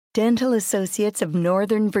Dental Associates of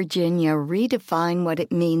Northern Virginia redefine what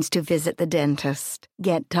it means to visit the dentist.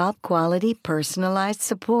 Get top-quality, personalized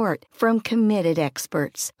support from committed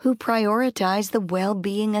experts who prioritize the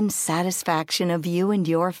well-being and satisfaction of you and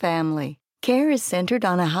your family. Care is centered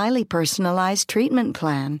on a highly personalized treatment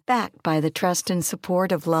plan, backed by the trust and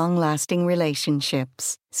support of long-lasting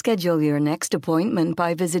relationships. Schedule your next appointment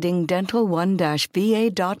by visiting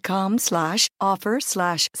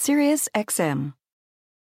dental1-va.com/offer/SiriusXM.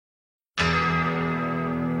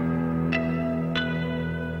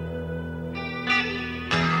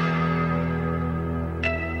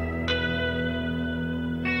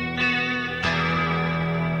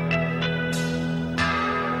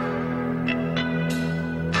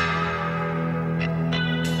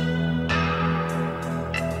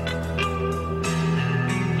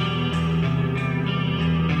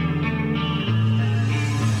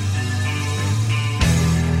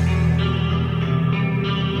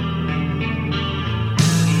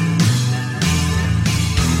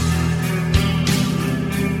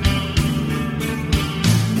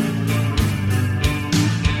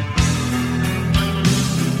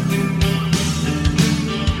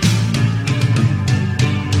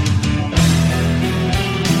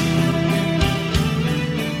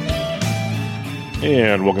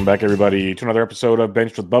 And welcome back, everybody, to another episode of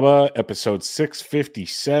Benched with Bubba, episode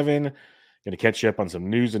 657. Going to catch you up on some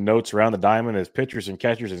news and notes around the diamond as pitchers and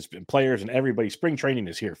catchers and players and everybody. Spring training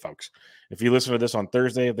is here, folks. If you listen to this on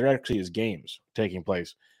Thursday, there actually is games taking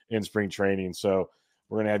place in spring training. So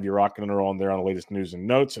we're going to have you rocking and rolling there on the latest news and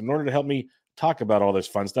notes. In order to help me talk about all this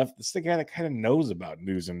fun stuff, this is the guy that kind of knows about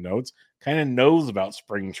news and notes, kind of knows about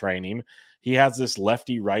spring training. He has this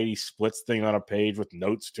lefty-righty splits thing on a page with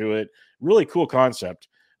notes to it. Really cool concept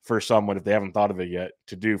for someone, if they haven't thought of it yet,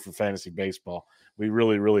 to do for fantasy baseball. We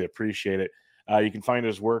really, really appreciate it. You can find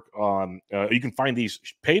his work on you can find these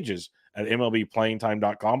pages at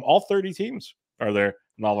MLBplayingtime.com. All 30 teams are there.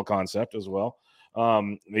 Novel concept as well.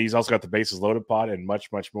 He's also got the Bases Loaded pod and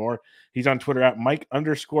much, much more. He's on Twitter at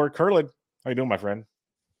Mike_Kurland. How you doing, my friend?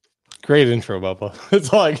 Great intro, Bubba.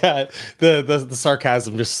 That's all I got. The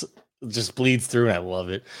sarcasm just bleeds through, and I love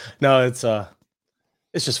it. No, it's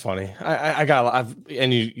just funny. And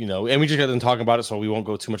we just got done talking about it, so we won't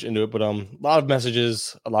go too much into it. But a lot of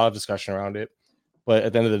messages, a lot of discussion around it. But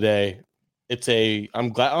at the end of the day, I'm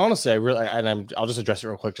glad. Honestly, I'll just address it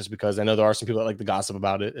real quick, just because I know there are some people that like to gossip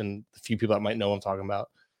about it, and a few people that might know what I'm talking about.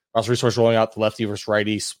 Ross Resource rolling out the lefty versus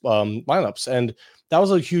righty lineups, and that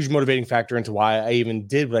was a huge motivating factor into why I even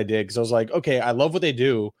did what I did, because I was like, okay, I love what they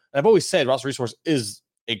do. And I've always said Ross Resource is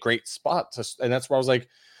a great spot and that's where I was like,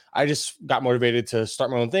 I just got motivated to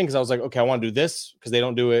start my own thing, because I was like, okay, I want to do this because they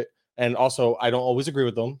don't do it, and also I don't always agree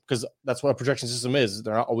with them, because that's what a projection system is.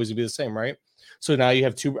 They're not always gonna be the same, right? So now you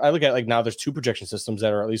have two. I look at, like, now there's two projection systems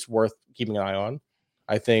that are at least worth keeping an eye on.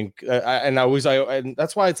 I think, and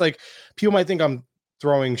that's why it's like people might think I'm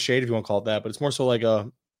throwing shade, if you want to call it that, but it's more so like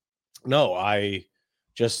no, I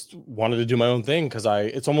just wanted to do my own thing, because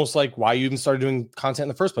it's almost like why you even started doing content in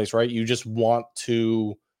the first place, right? You just want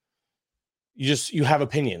to, you have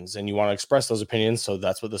opinions and you want to express those opinions. So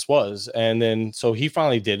that's what this was. And then, so he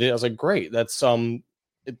finally did it. I was like, great. That's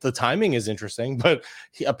the timing is interesting, but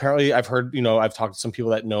apparently I've heard, I've talked to some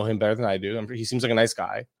people that know him better than I do. He seems like a nice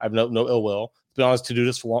guy. I've no ill will. To be honest, to-do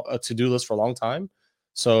list for a long time.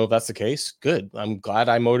 So if that's the case, good. I'm glad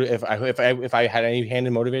if I had any hand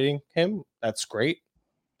in motivating him, that's great.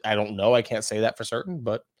 I don't know. I can't say that for certain,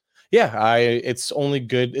 but yeah, it's only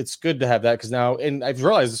good. It's good to have that, because now, and I've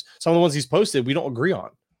realized some of the ones he's posted, we don't agree on.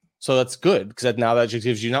 So that's good, because now that just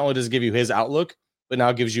gives you, not only does it give you his outlook, but now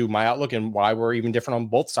it gives you my outlook and why we're even different on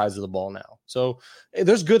both sides of the ball now. So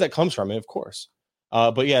there's good that comes from it, of course.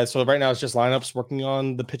 But yeah, so right now it's just lineups, working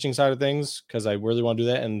on the pitching side of things, because I really want to do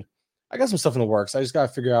that. And I got some stuff in the works. I just got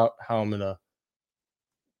to figure out how I'm going to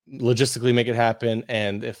logistically make it happen,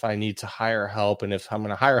 and if I need to hire help, and if I'm going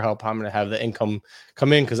to hire help, I'm going to have the income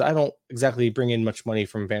come in, because I don't exactly bring in much money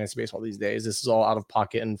from fantasy baseball these days. This is all out of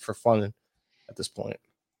pocket and for fun at this point.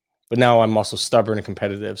 But now I'm also stubborn and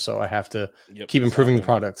competitive, so I have to keep improving the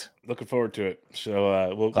product. Looking forward to it.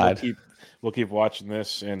 So we'll keep watching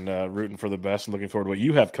this and rooting for the best, and looking forward to what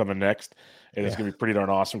you have coming next. And it's going to be pretty darn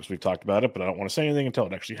awesome, because we've talked about it, but I don't want to say anything until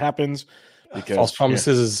it actually happens. Because false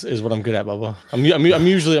promises is what I'm good at, Bubba. I'm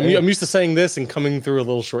used to saying this and coming through a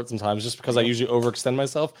little short sometimes, just because I usually overextend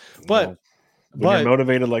myself. But when you're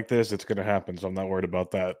motivated like this, it's going to happen. So I'm not worried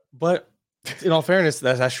about that. But in all fairness,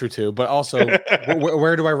 that's true too. But also,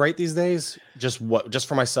 where do I write these days? Just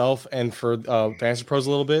for myself and for Fantasy Pros a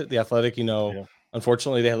little bit. The Athletic,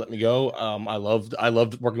 Unfortunately, they let me go. I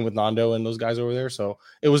loved working with Nando and those guys over there. So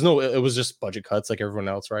it was just budget cuts like everyone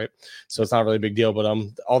else, right? So it's not really a big deal. But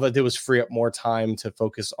all that did was free up more time to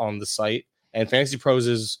focus on the site. And Fantasy Pros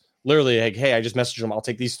is literally like, hey, I just messaged them. I'll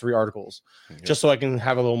take these 3 articles just so I can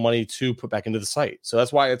have a little money to put back into the site. So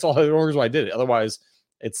that's why it's all the reason why I did it. Otherwise,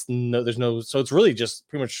 so it's really just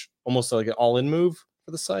pretty much almost like an all-in move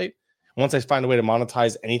for the site. Once I find a way to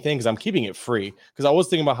monetize anything, because I'm keeping it free, because I was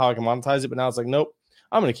thinking about how I can monetize it, but now it's like, nope,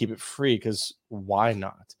 I'm going to keep it free because why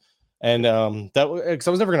not? And because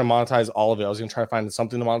I was never going to monetize all of it. I was going to try to find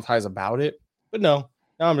something to monetize about it, but no,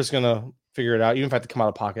 now I'm just going to figure it out. Even if I have to come out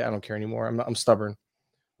of pocket, I don't care anymore. I'm stubborn.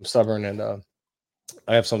 And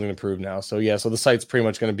I have something to prove now. So yeah, so the site's pretty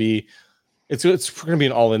much going to be, it's going to be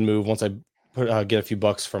an all-in move once I get a few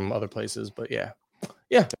bucks from other places. But yeah.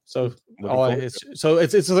 So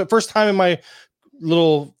it's the first time in my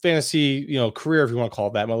little fantasy, career, if you want to call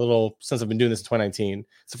it that, since I've been doing this in 2019,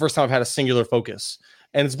 it's the first time I've had a singular focus,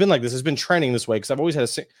 and it's been like this. It's been trending this way because I've always had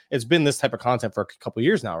it's been this type of content for a couple of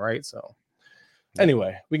years now, right? So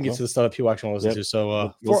anyway, we can get to the stuff that people actually want to listen to.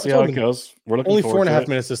 So we'll see how it goes. We're looking only forward 4.5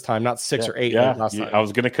 minutes this time, not 6 or 8 like last time. I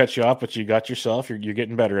was going to cut you off, but you got yourself. You're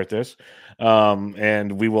getting better at this.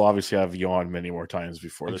 And we will obviously have you on many more times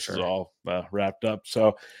before this is all wrapped up.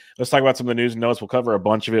 So let's talk about some of the news and notes. We'll cover a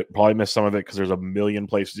bunch of it, probably miss some of it because there's a million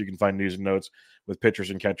places you can find news and notes with pitchers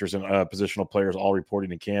and catchers and positional players all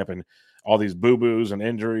reporting in camp and all these boo-boos and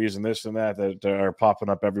injuries and this and that are popping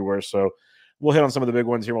up everywhere. So we'll hit on some of the big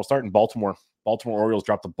ones here. We'll start in Baltimore. Baltimore Orioles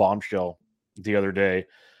dropped a bombshell the other day.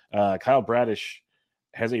 Kyle Bradish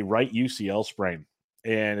has a right UCL sprain,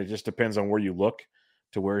 and it just depends on where you look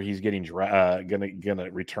to where he's getting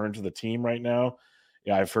gonna return to the team right now.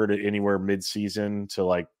 Yeah, I've heard it anywhere mid-season to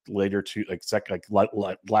like later to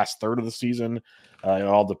last third of the season. It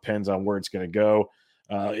all depends on where it's going to go.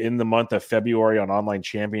 In the month of February on Online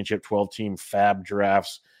Championship 12-team Fab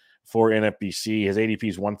drafts for NFBC, his ADP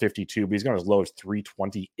is 152, but he's gone as low as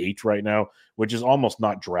 328 right now, which is almost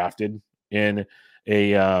not drafted in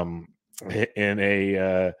a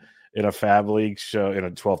Fab league, so in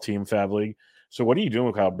a 12-team Fab league. So what are you doing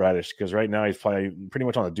with Kyle Bradish? Because right now he's playing pretty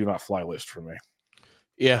much on the do not fly list for me.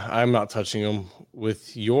 Yeah, I'm not touching him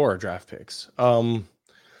with your draft picks,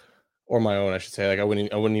 or my own, I should say. Like I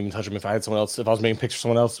wouldn't even touch him if I had someone else. If I was making picks for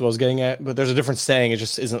someone else, who I was getting at. But there's a different saying. It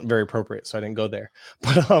just isn't very appropriate, so I didn't go there.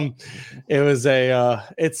 But it was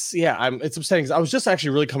it's upsetting. I was just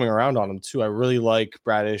actually really coming around on him too. I really like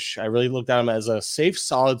Bradish. I really looked at him as a safe,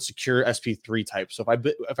 solid, secure SP3 type. So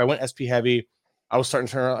if I went SP heavy, I was starting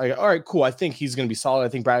to turn around like, all right, cool. I think he's going to be solid. I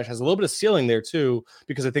think Bradish has a little bit of ceiling there too,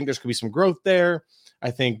 because I think there's going to be some growth there. I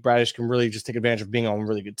think Bradish can really just take advantage of being on a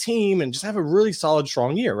really good team and just have a really solid,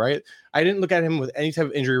 strong year, right? I didn't look at him with any type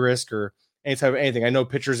of injury risk or any type of anything. I know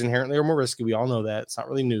pitchers inherently are more risky. We all know that. It's not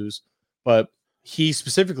really news. But he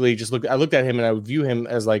specifically I looked at him and I would view him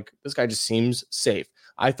as like, this guy just seems safe.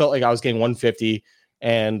 I felt like I was getting 150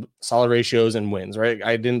 and solid ratios and wins, right?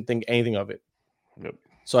 I didn't think anything of it. Yep.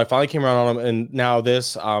 So I finally came around on him, and now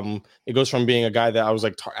this, it goes from being a guy that I was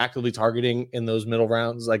like actively targeting in those middle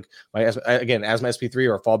rounds, like as my SP3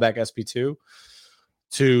 or fallback SP2,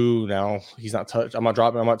 to now he's not touched. I'm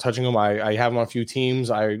not touching him. I have him on a few teams.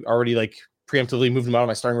 I already like preemptively moved him out of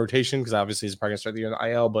my starting rotation because obviously he's probably gonna start the year in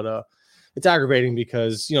the IL. But it's aggravating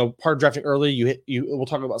because part of drafting early, we'll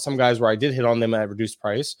talk about some guys where I did hit on them at a reduced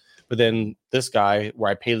price, but then this guy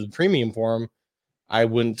where I paid the premium for him, I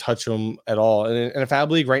wouldn't touch him at all. And in a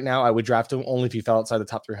Fab league right now, I would draft him only if he fell outside the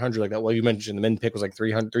top 300 like that. Well, you mentioned the min pick was like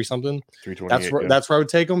 300 something. 328. That's where I would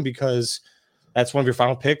take him because that's one of your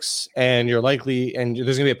final picks, and you're likely, and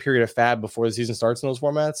there's going to be a period of Fab before the season starts in those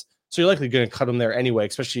formats. So you're likely going to cut him there anyway,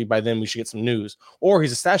 especially by then we should get some news. Or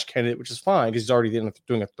he's a stash candidate, which is fine because he's already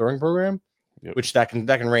doing a throwing program, which that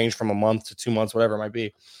can range from a month to 2 months, whatever it might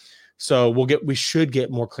be. So we should get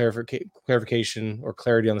more clarification or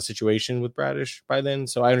clarity on the situation with Bradish by then.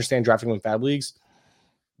 So I understand drafting him in Fab leagues,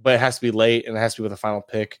 but it has to be late and it has to be with a final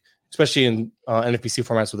pick, especially in NFBC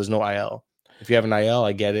formats where there's no IL. If you have an IL,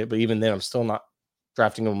 I get it, but even then, I'm still not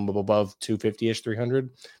drafting him above 250-ish, 300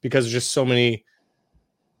 because there's just so many.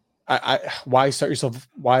 Why start yourself?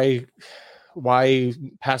 Why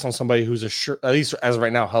pass on somebody who's at least as of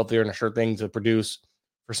right now, healthier and a sure thing to produce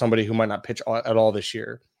for somebody who might not pitch at all this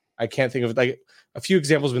year? I can't think of like a few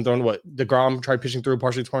examples have been thrown. What DeGrom tried pitching through a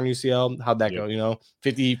partially torn UCL. How'd that go?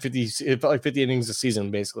 50, it felt like 50 innings a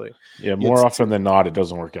season, basically. Yeah, more often than not, it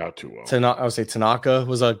doesn't work out too well. I would say Tanaka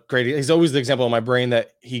was a great. He's always the example in my brain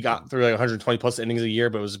that he got through like 120 plus innings a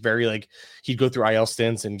year, but it was very like he'd go through IL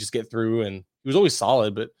stints and just get through, and he was always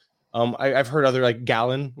solid. But I've heard other, like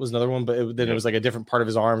Gallon was another one, but it was like a different part of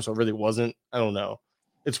his arm, so it really wasn't. I don't know.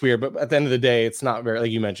 It's weird, but at the end of the day, it's not very,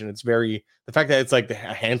 like you mentioned, it's very, the fact that it's like a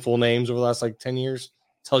handful of names over the last like 10 years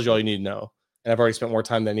tells you all you need to know. And I've already spent more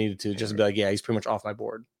time than I needed to just to be like, yeah, he's pretty much off my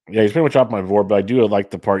board. Yeah, he's pretty much off my board, but I do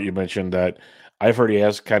like the part you mentioned that I've heard he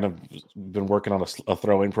has kind of been working on a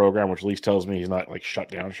throwing program, which at least tells me he's not like shut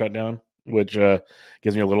down, which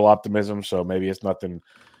gives me a little optimism. So maybe it's nothing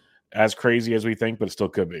as crazy as we think, but it still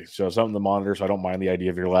could be. So something to monitor. So I don't mind the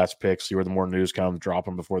idea of your last pick. See where the more news comes, drop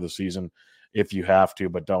him before the season if you have to,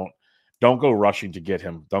 but don't go rushing to get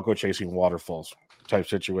him. Don't go chasing waterfalls type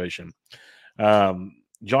situation.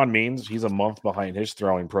 John Means, he's a month behind his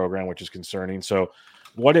throwing program, which is concerning. So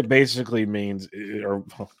what it basically means, or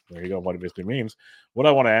there you go, what it basically means. What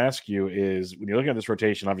I want to ask you is, when you're looking at this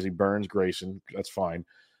rotation, obviously Burns, Grayson, that's fine.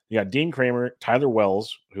 You got Dean Kramer, Tyler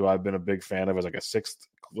Wells, who I've been a big fan of as like a sixth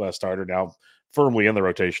starter now, firmly in the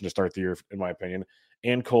rotation to start the year, in my opinion,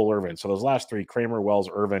 and Cole Irvin. So those last three, Kramer, Wells,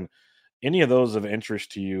 Irvin, any of those of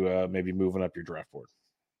interest to you, maybe moving up your draft board?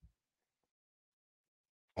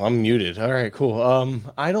 I'm muted. All right, cool.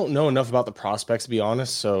 I don't know enough about the prospects to be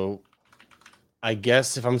honest, so I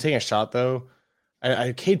guess if I'm taking a shot though,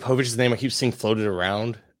 Cade Povich's name I keep seeing floated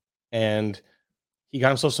around, and he got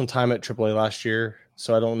himself some time at AAA last year,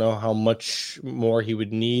 so I don't know how much more he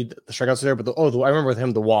would need. The strikeouts are there, but I remember with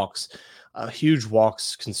him the walks, a huge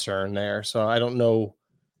walks concern there, so I don't know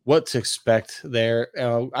what to expect there.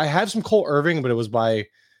 I have some Cole Irving, but it was by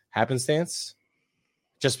happenstance,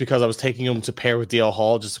 just because I was taking him to pair with DL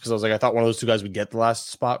Hall, just because I was like, I thought one of those two guys would get the last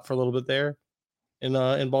spot for a little bit there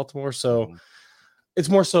in Baltimore. So it's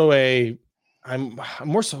more so I'm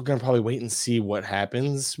more so going to probably wait and see what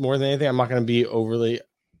happens more than anything. I'm not going to be overly.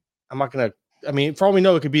 I'm not going to. I mean, for all we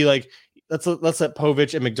know, it could be like let's let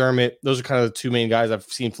Povich and McDermott. Those are kind of the two main guys I've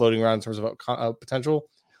seen floating around in terms of potential.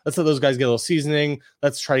 Let's let those guys get a little seasoning.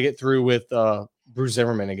 Let's try to get through with Bruce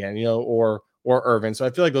Zimmerman again, or Irvin. So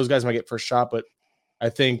I feel like those guys might get first shot, but I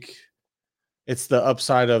think it's the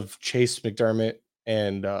upside of Chase, McDermott,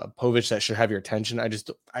 and Povich that should have your attention.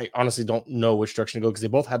 I honestly don't know which direction to go because they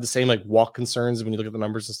both have the same like walk concerns when you look at the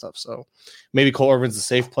numbers and stuff. So maybe Cole Irvin's a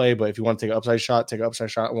safe play, but if you want to take an upside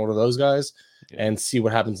shot on one of those guys and see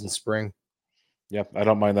what happens in spring. Yeah, I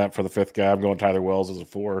don't mind that for the fifth guy. I'm going Tyler Wells as a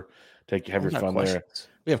 4. Have your fun there.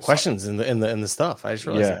 We have questions in the stuff. I just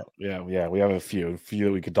realized that. Yeah. We have a few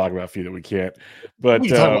that we could talk about, a few that we can't. But we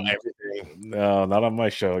can talk about everything. No, not on my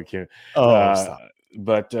show. I can't. Stop.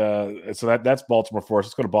 But so that's Baltimore for us.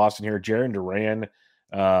 Let's go to Boston here. Jarren Duran.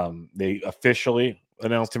 They officially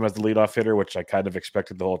announced him as the leadoff hitter, which I kind of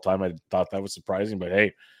expected the whole time. I thought that was surprising, but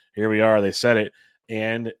hey, here we are. They said it.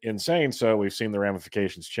 And in saying so, we've seen the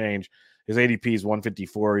ramifications change. His ADP is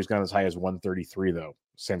 154. He's gone as high as 133, though,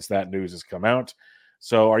 since that news has come out.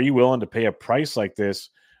 So are you willing to pay a price like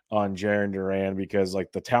this on Jarren Duran? Because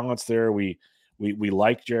like the talent's there. We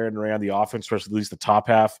like Jarren Duran. The offense, especially at least the top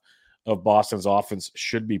half of Boston's offense,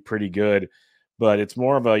 should be pretty good. But it's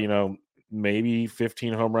more of a, maybe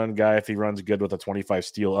 15 home run guy if he runs good with a 25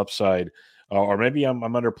 steal upside. Or maybe I'm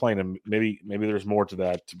underplaying him. Maybe there's more to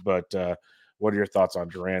that. But what are your thoughts on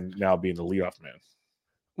Duran now being the leadoff man?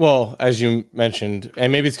 Well, as you mentioned,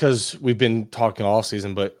 and maybe it's because we've been talking all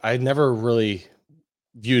season, but I never really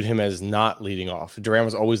viewed him as not leading off. Duran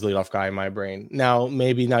was always the leadoff guy in my brain. Now,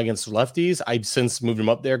 maybe not against lefties. I've since moved him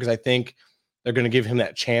up there because I think they're going to give him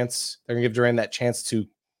that chance. They're going to give Duran that chance to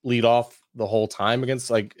lead off the whole time against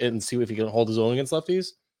and see if he can hold his own against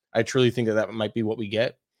lefties. I truly think that might be what we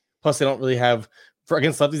get. Plus, they don't really have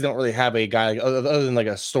against lefties. They don't really have a guy other than like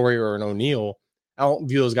a Story or an O'Neill. I don't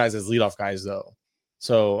view those guys as leadoff guys though.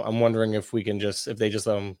 So I'm wondering if they just let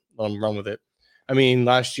them run with it. I mean,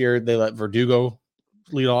 last year they let Verdugo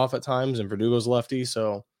lead off at times, and Verdugo's lefty,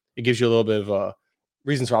 so it gives you a little bit of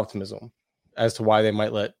reasons for optimism as to why they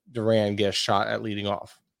might let Duran get a shot at leading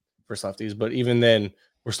off for lefties. But even then,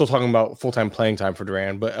 we're still talking about full-time playing time for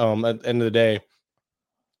Duran. But at the end of the day,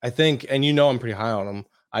 I think, and I'm pretty high on him.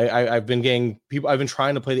 I've been getting people. I've been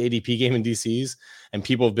trying to play the ADP game in DCs, and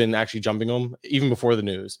people have been actually jumping them even before the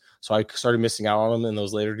news. So I started missing out on them in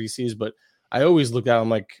those later DCs. But I always looked at him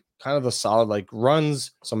like kind of a solid, like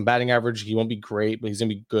runs, some batting average. He won't be great, but he's gonna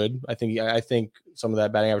be good. I think some of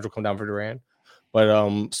that batting average will come down for Duran. But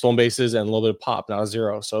stolen bases and a little bit of pop, not a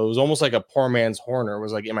 0. So it was almost like a poor man's Horner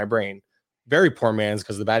was like in my brain. Very poor man's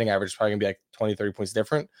because the batting average is probably gonna be like 20, 30 points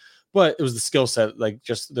different. But it was the skill set, like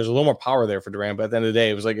just there's a little more power there for Duran. But at the end of the day,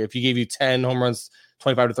 it was like if he gave you 10 home runs,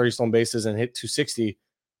 25 to 30 stolen bases, and hit 260,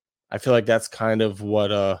 I feel like that's kind of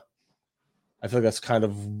what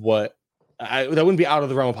that wouldn't be out of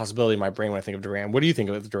the realm of possibility in my brain when I think of Duran. What do you think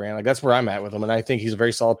of Duran? Like, that's where I'm at with him, and I think he's a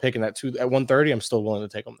very solid pick. And at 130, I'm still willing to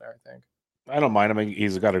take him there. I think. I don't mind him.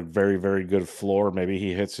 He's got a very, very good floor. Maybe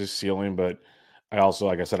he hits his ceiling, but I also,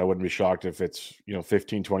 like I said, I wouldn't be shocked if it's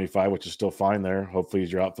 15, 25, which is still fine there. Hopefully,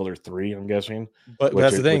 he's your outfielder 3. I'm guessing. But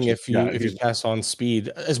that's the thing. If you pass on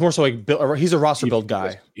speed, it's more so like he's a roster build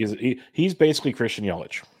guy. He's basically Christian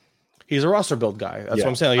Yelich. He's a roster build guy. That's what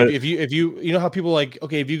I'm saying. Like, if you know how people like,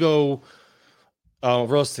 okay, if you go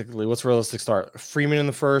realistically, what's realistic start? Freeman in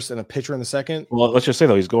the first and a pitcher in the second. Well, let's just say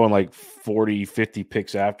though, he's going like 40, 50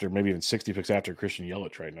 picks after, maybe even 60 picks after Christian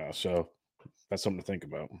Yelich right now. So that's something to think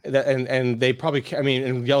about. And they probably,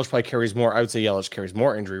 and Yelich probably carries more. I would say Yelich carries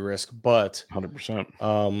more injury risk, but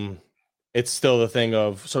 100%. It's still the thing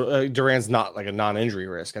of Duran's not like a non-injury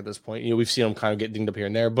risk at this point. We've seen him kind of get dinged up here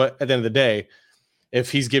and there, but at the end of the day, if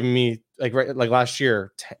he's giving me like last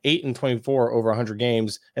year, 8 and 24 over 100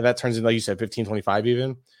 games, and that turns into, like you said, 15, 25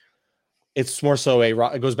 even, it's more so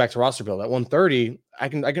it goes back to roster build. At 130,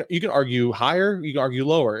 you can argue higher, you can argue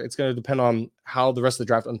lower. It's going to depend on how the rest of the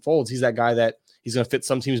draft unfolds. He's that guy that he's going to fit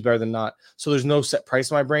some teams better than not. So there's no set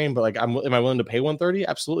price in my brain, but like, am I willing to pay 130?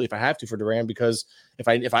 Absolutely, if I have to for Duran, because if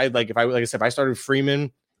I started Freeman,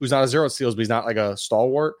 who's not a zero steals, but he's not like a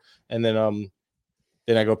stalwart, and then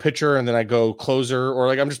I go pitcher, and then I go closer, or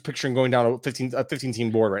like I'm just picturing going down a 15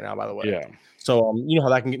 team board right now, by the way. Yeah. So you know how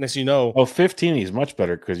that can get next. 15 is much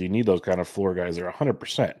better because you need those kind of floor guys. They're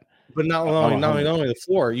 100%. But not only the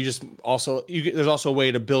floor, you just also there's also a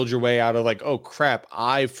way to build your way out of like, oh crap,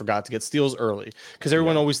 I forgot to get steals early, because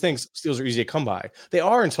everyone always thinks steals are easy to come by. They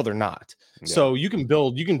are until they're not. Yeah. So you can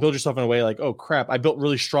build yourself in a way like, oh crap, I built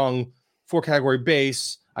really strong 4-category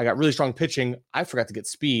base. I got really strong pitching. I forgot to get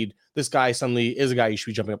speed. This guy suddenly is a guy you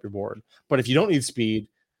should be jumping up your board. But if you don't need speed,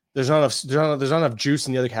 there's not enough juice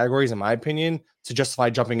in the other categories, in my opinion, to justify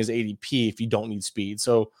jumping his ADP if you don't need speed.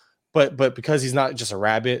 So, but because he's not just a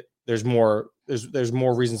rabbit, there's more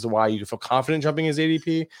reasons why you can feel confident jumping his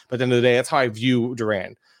ADP. But at the end of the day, that's how I view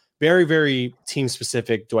Duran. Very, very team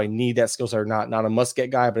specific. Do I need that skill set or not? Not a must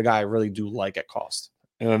get guy, but a guy I really do like at cost.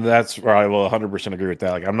 And that's where I will 100% agree with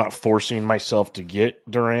that. Like, I'm not forcing myself to get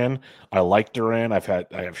Duran. I like Duran. I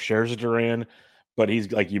have shares of Duran, but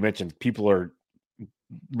he's, like you mentioned, people are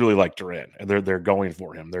really like Duran, and they're going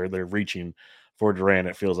for him. They're reaching for Duran.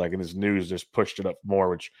 It feels like, and his news just pushed it up more,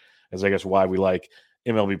 which is, I guess, why we like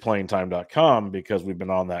MLBplayingtime.com, because we've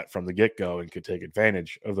been on that from the get-go and could take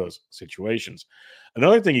advantage of those situations.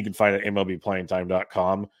 Another thing you can find at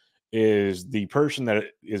MLBplayingtime.com is the person that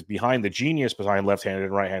is behind the genius behind left-handed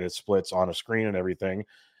and right-handed splits on a screen and everything.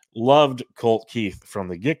 Loved Colt Keith from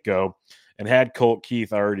the get-go, and had Colt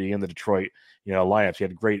Keith already in the Detroit, lineups. He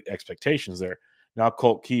had great expectations there. Now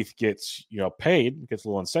Colt Keith gets, paid, gets a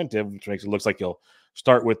little incentive, which makes it looks like he'll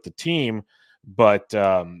start with the team, but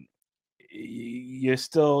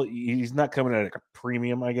he's not coming at a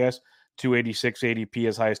premium, I guess. 286 ADP,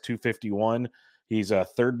 as high as 251. He's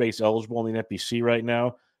third base eligible in the NFBC right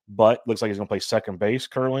now, but looks like he's going to play second base,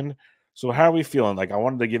 Kurland. So how are we feeling? Like, I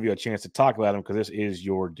wanted to give you a chance to talk about him because this is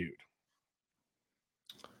your dude.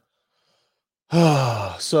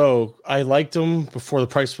 So I liked him before the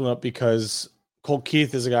price went up, because Colt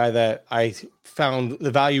Keith is a guy that I found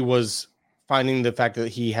the value was finding the fact that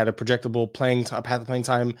he had a projectable path of playing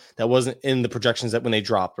time that wasn't in the projections that when they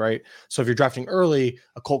dropped, right? So if you're drafting early,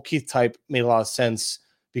 a Colt Keith type made a lot of sense,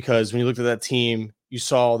 because when you looked at that team, you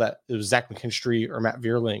saw that it was Zach McKinstry or Matt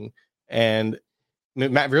Vierling, and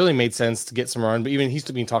Matt Vierling made sense to get some run, but even he's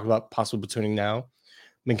still being talked about possibly platooning now.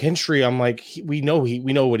 McKinstry, I'm like, we know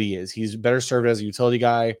what he is. He's better served as a utility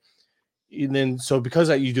guy. And then, so because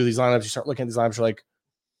you do these lineups, you start looking at these lineups, you're like,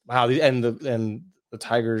 wow, and the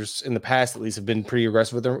Tigers in the past at least have been pretty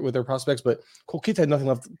aggressive with their prospects, but Colt Keith had nothing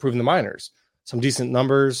left to prove in the minors. Some decent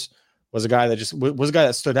numbers, was a guy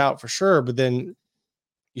that stood out for sure, but then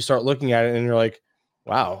you start looking at it and you're like,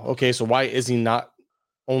 wow, okay, so why is he not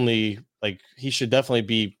only, like, he should definitely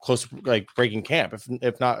be close to like breaking camp,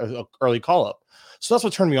 if not an early call up. So that's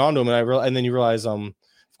what turned me on to him, and then you realize, of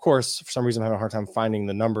course, for some reason I'm having a hard time finding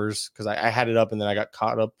the numbers, because I had it up and then I got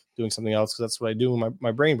caught up doing something else, because that's what I do when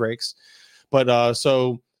my brain breaks. But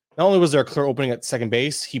so not only was there a clear opening at second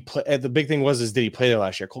base, the big thing was did he play there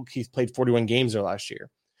last year? Colt Keith played 41 games there last year.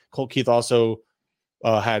 Colt Keith also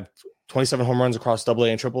had 27 home runs across AA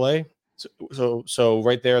and AAA. So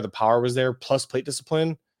right there, the power was there, plus plate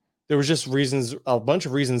discipline. There was just a bunch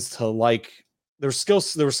of reasons to like. There were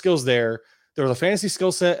skills there. There was a fantasy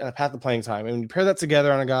skill set and a path of playing time. And when you pair that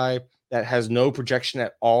together on a guy that has no projection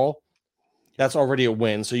at all, that's already a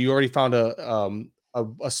win. So you already found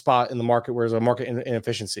a spot in the market where there's a market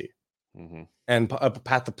inefficiency. and a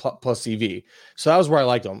path to plus CV. So that was where I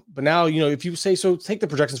liked him. But now, if you say so, take the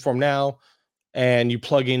projections for him now, and you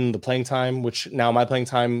plug in the playing time, which now my playing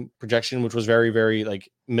time projection, which was very, very like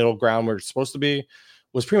middle ground where it's supposed to be,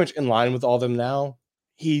 was pretty much in line with all of them now.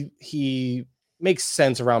 He makes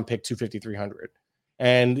sense around pick 250, 300.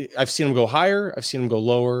 And I've seen him go higher. I've seen him go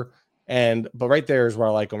lower. But right there is where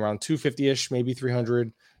I like him, around 250-ish, maybe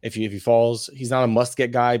 300. If he falls, he's not a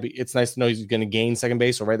must-get guy, but it's nice to know he's going to gain second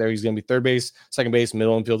base. So right there, he's going to be third base, second base,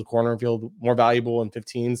 middle infield, corner infield, more valuable in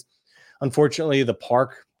 15s. Unfortunately, the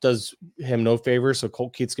park does him no favor. So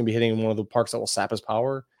Colt Keith's going to be hitting in one of the parks that will sap his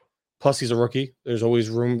power. Plus, he's a rookie. There's always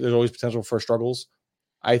room. There's always potential for struggles.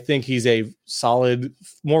 I think he's a solid,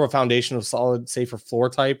 more of a foundation of solid, safer floor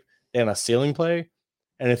type than a ceiling play.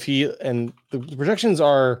 And the projections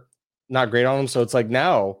are not great on him. So it's like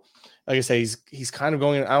now, like I say, he's kind of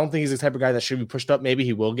going. I don't think he's the type of guy that should be pushed up. Maybe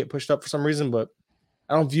he will get pushed up for some reason, but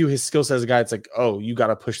I don't view his skill set as a guy. It's like, oh, you got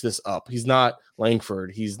to push this up. He's not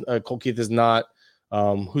Langford. He's Colt Keith is not.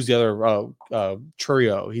 Who's the other?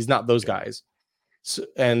 Churio. He's not those guys. So,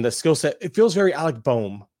 and the skill set, it feels very Alec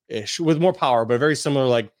Boehm-ish with more power, but very similar.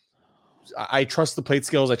 Like I trust the plate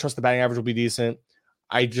skills. I trust the batting average will be decent.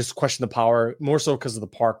 I just question the power more so because of the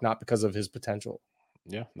park, not because of his potential.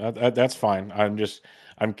 Yeah, that's fine.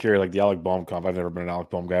 I'm curious, like the Alec Boehm comp. I've never been an Alec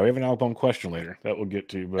Boehm guy. We have an Alec Boehm question later that we'll get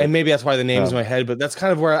to. But, and maybe that's why the name's in my head, but that's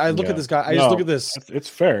kind of where I look at this guy. I just look at this. It's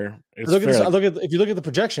fair. If you look at the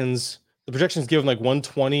projections give him like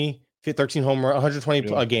 120, 13 home run,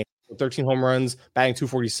 120 a game, 13 home runs, batting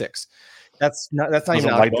 246. That's not even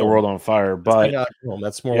light the world on fire, but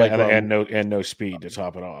that's more like and no speed to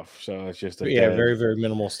top it off. So it's just very, very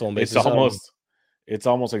minimal stolen bases. It's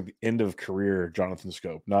almost like the end of career Jonathan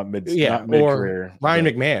Scope, not mid career. Ryan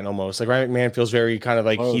McMahon almost. Like Ryan McMahon feels very kind of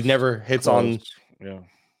like he never hits on. Yeah.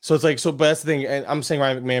 So it's like but that's the thing, and I'm saying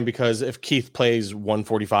Ryan McMahon because if Keith plays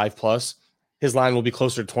 145 plus, his line will be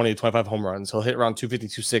closer to 20 to 25 home runs. He'll hit around 250,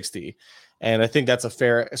 260. And I think that's a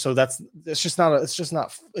fair. So it's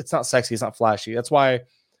not sexy. It's not flashy. That's why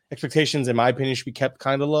expectations, in my opinion, should be kept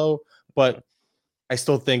kind of low. But I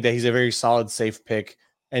still think that he's a very solid, safe pick,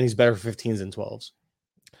 and he's better for 15s than 12s.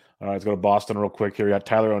 All right, let's go to Boston real quick here. We got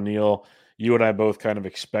Tyler O'Neill. You and I both kind of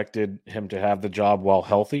expected him to have the job while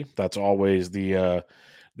healthy. That's always the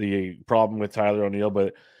problem with Tyler O'Neill.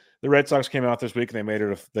 But the Red Sox came out this week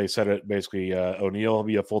and they said it basically O'Neill will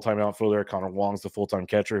be a full-time outfielder. Connor Wong's the full-time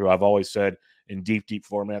catcher, who I've always said in deep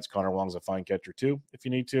formats, Connor Wong's a fine catcher too, if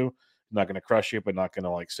you need to. Not going to crush you, but not going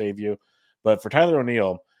to like save you. But for Tyler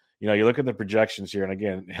O'Neill, you look at the projections here, and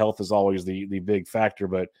again, health is always the big factor,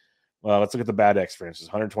 but let's look at the bad X, for instance.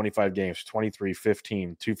 125 games, 23,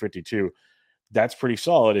 15, 252. That's pretty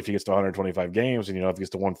solid if he gets to 125 games. And, if he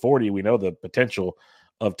gets to 140, we know the potential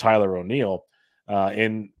of Tyler O'Neill.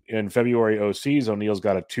 In February OCs, O'Neill's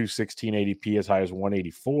got a 216 ADP as high as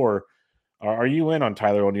 184. Are you in on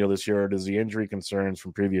Tyler O'Neill this year, or does the injury concerns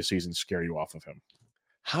from previous seasons scare you off of him?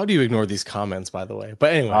 How do you ignore these comments, by the way?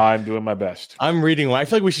 But anyway, I'm doing my best. I'm reading one. I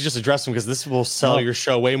feel like we should just address them because this will sell your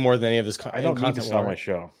show way more than any of this. I don't need to sell my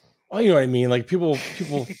show. Well, you know what I mean? Like people,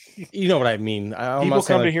 you know what I mean. People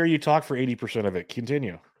come to hear you talk for 80% of it.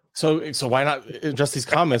 Continue. So why not address these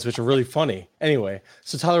comments, which are really funny? Anyway,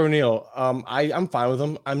 so Tyler O'Neill, I'm fine with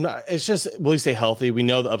him. I'm not. It's just, will he stay healthy? We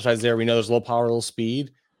know the upside's there. We know there's low power, low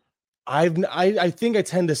speed. I think I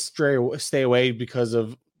tend to stay away because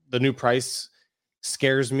of the new price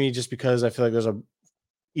scares me, just because I feel like there's a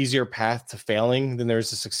easier path to failing than there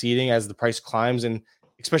is to succeeding as the price climbs, and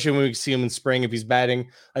especially when we see him in spring, if he's batting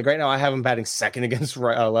like right now, I have him batting second against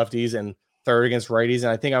lefties and third against righties, and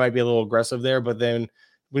I think I might be a little aggressive there, but then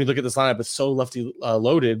when you look at this lineup, it's so lefty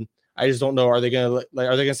loaded. I just don't know. Are they going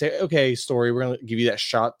to say, okay, Story, we're going to give you that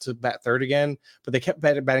shot to bat third again? But they kept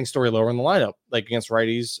batting Story lower in the lineup, like against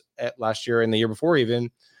righties at last year and the year before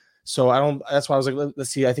even. So that's why I was like,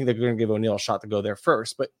 let's see. I think they're going to give O'Neill a shot to go there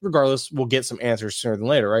first. But regardless, we'll get some answers sooner than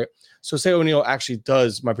later, right? So say O'Neill actually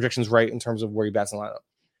does my predictions right in terms of where he bats in the lineup.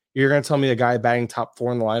 You're going to tell me the guy batting top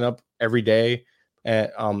 4 in the lineup every day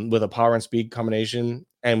with a power and speed combination,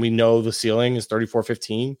 and we know the ceiling is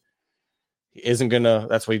 34-15. He isn't gonna.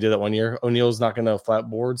 That's what he did that one year. O'Neill's not gonna flat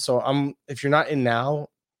board. So if you're not in now,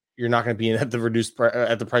 you're not gonna be in at the reduced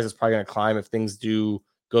at the price that's probably gonna climb if things do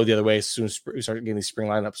go the other way as soon as we start getting these spring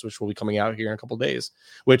lineups, which will be coming out here in a couple of days.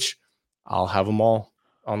 Which I'll have them all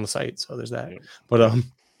on the site. So there's that. But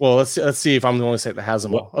well, let's see if I'm the only site that has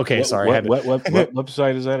them all. Okay, sorry. What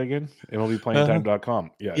website is that again?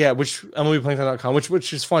 MLBplayingtime.com. Yeah, which MLBplayingtime.com,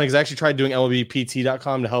 which is funny because I actually tried doing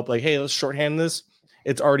MLBpt.com to help. Like, hey, let's shorthand this.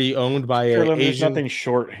 It's already owned by Asian. There's nothing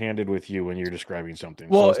shorthanded with you when you're describing something.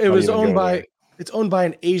 Well, so it was owned by It's owned by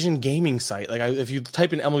an Asian gaming site. Like if you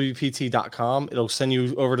type in MLBPT.com, it'll send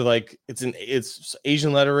you over to like it's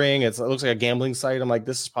Asian lettering. It looks like a gambling site. I'm like,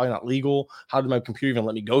 this is probably not legal. How did my computer even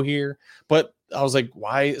let me go here? But I was like,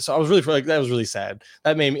 why? So I was really like, that was really sad.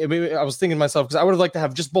 That made me. I was thinking to myself because I would have liked to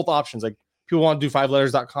have just both options. Like people want to do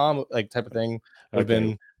 5letters.com like type of thing.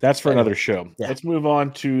 Okay. That's for another show. Yeah. Let's move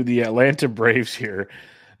on to the Atlanta Braves here.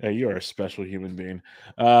 You are a special human being.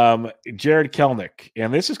 Jarred Kelenic.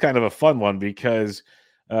 And this is kind of a fun one because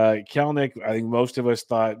Kelenic, I think most of us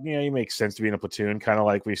thought, he makes sense to be in a platoon, kind of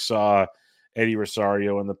like we saw Eddie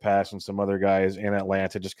Rosario in the past and some other guys in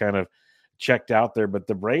Atlanta just kind of checked out there. But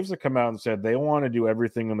the Braves have come out and said they want to do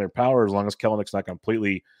everything in their power as long as Kelenic's not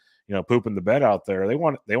completely, pooping the bed out there. They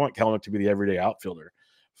want Kelenic to be the everyday outfielder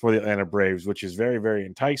for the Atlanta Braves, which is very, very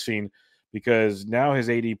enticing because now his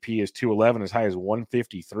ADP is 211, as high as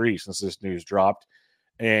 153 since this news dropped.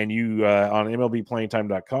 And you on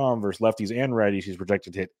MLBPlayingTime.com versus lefties and righties, he's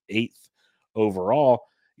projected to hit 8th overall.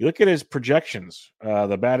 You look at his projections,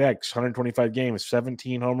 the Bat X, 125 games,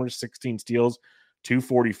 17 homers, 16 steals,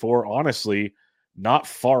 244. Honestly, not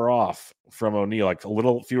far off from O'Neill, like a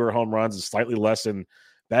little fewer home runs and slightly less in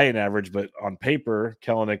batting average. But on paper,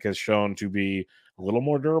 Kelenic has shown to be a little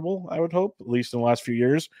more durable, I would hope, at least in the last few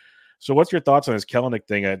years. So what's your thoughts on his Kelenic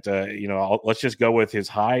thing at, let's just go with his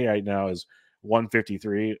high right now is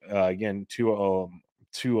 153. Again,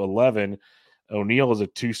 211. O'Neill is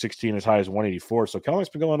at 216, as high as 184. So Kelenic's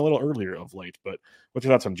been going a little earlier of late. But what's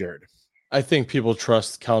your thoughts on Jarred? I think people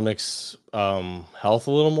trust Kelenic's health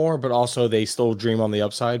a little more, but also they still dream on the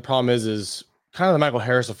upside. Problem is kind of the Michael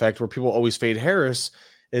Harris effect where people always fade Harris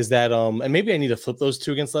is that, and maybe I need to flip those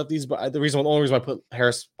two against lefties, but the only reason I put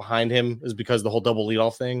Harris behind him is because the whole double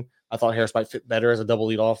leadoff thing. I thought Harris might fit better as a double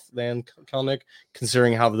leadoff than Kelenic,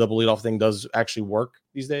 considering how the double leadoff thing does actually work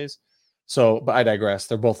these days. So, but I digress.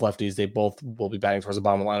 They're both lefties. They both will be batting towards the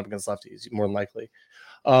bottom of the lineup against lefties, more than likely.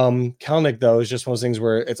 Kelenic, though, is just one of those things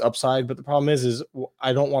where it's upside, but the problem is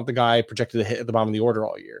I don't want the guy projected to hit at the bottom of the order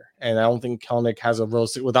all year. And I don't think Kelenic has a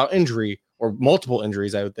realistic, without injury or multiple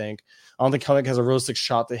injuries, I would think, I don't think Kelenic has a realistic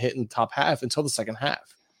shot to hit in the top half until the second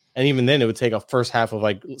half. And even then, it would take a first half of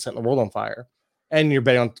like setting the world on fire. And you're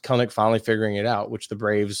betting on Kelenic finally figuring it out, which the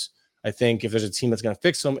Braves, I think if there's a team that's going to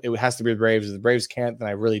fix them, it has to be the Braves. If the Braves can't, then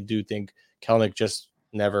I really do think Kelenic just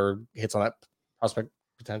never hits on that prospect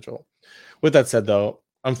potential. With that said, though,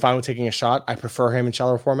 I'm fine with taking a shot. I prefer him in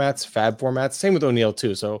shallow formats, fab formats. Same with O'Neill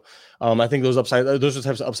too. So I think those are the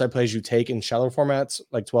types of upside plays you take in shallow formats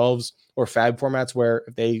like 12s or fab formats where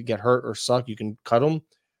if they get hurt or suck, you can cut them.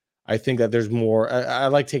 I think that there's more. I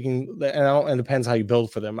like taking, and it depends how you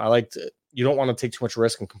build for them. You don't want to take too much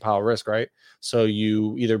risk and compile risk, right? So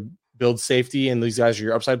you either build safety and these guys are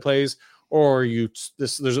your upside plays, or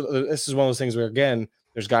this is one of those things where again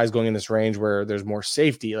there's guys going in this range where there's more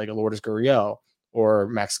safety, like a Lourdes Gurriel or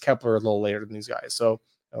Max Kepler a little later than these guys. So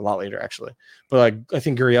a lot later actually. But like I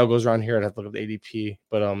think Gurriel goes around here. I'd have to look at the ADP.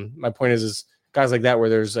 But my point is guys like that where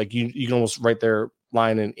there's like you can almost write their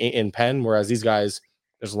line in pen, whereas these guys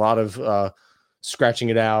there's a lot of scratching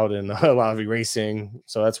it out and a lot of erasing.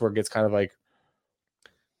 So that's where it gets kind of like.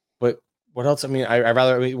 But what else? I mean,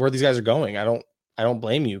 where these guys are going, I don't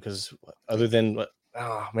blame you because other than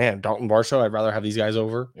Dalton Varsho, I'd rather have these guys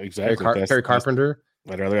over. Exactly. Perry Carpenter.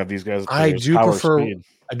 I'd rather have these guys. I do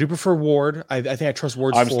prefer Ward. I think I trust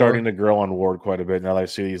Ward's. I'm starting to grow on Ward quite a bit now that I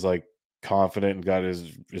see he's like confident and got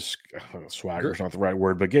his swagger is not the right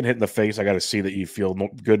word, but getting hit in the face, I got to see that you feel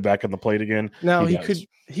good back on the plate again. Now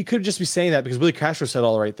he could just be saying that because Willie Castro said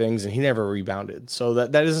all the right things and he never rebounded. So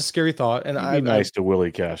that is a scary thought. And I'm nice to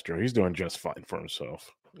Willie Castro. He's doing just fine for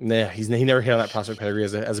himself. Nah, he never hit on that prospect pedigree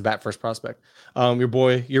as a bat first prospect. Your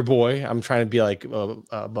boy. I'm trying to be like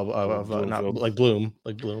not like Bloom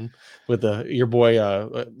with your boy.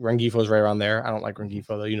 Rengifo's right around there. I don't like Rengifo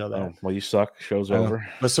though. You know that. Oh, well, you suck. Show's over.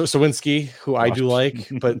 But Sawinski, who I do like,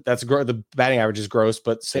 but that's the batting average is gross,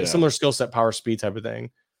 but similar skill set, power, speed type of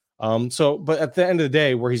thing. But at the end of the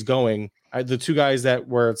day, where he's going, the two guys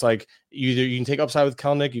where it's like either you can take upside with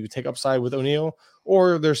Kelenic, you can take upside with O'Neill,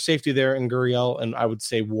 or there's safety there in Gurriel, and I would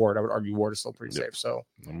say Ward. I would argue Ward is still pretty safe. So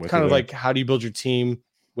kind of like how do you build your team?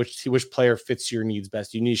 Which player fits your needs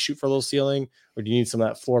best? Do you need to shoot for a little ceiling, or do you need some of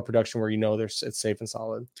that floor production where it's safe and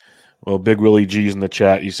solid? Well, Big Willie G's in the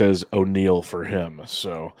chat. He says O'Neill for him.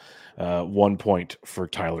 So 1 point for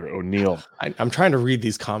Tyler O'Neill. I'm trying to read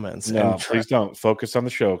these comments. No, please don't. Focus on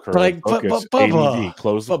the show, Kurt. Focus. ADD.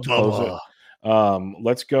 Close it.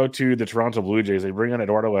 Let's go to the Toronto Blue Jays. They bring on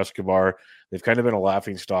Eduardo Escobar. They've kind of been a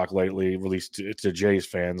laughing stock lately, at least to Jays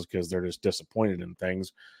fans, because they're just disappointed in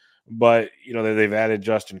things. But, they've added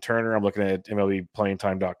Justin Turner. I'm looking at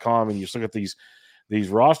MLBplayingtime.com, and you just look at these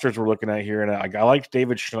rosters we're looking at here, and I liked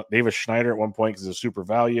Davis Schneider at one point because it's a super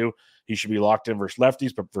value. He should be locked in versus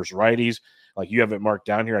lefties, but versus righties, like you have it marked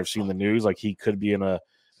down here. I've seen the news, like he could be in a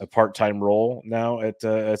part-time role now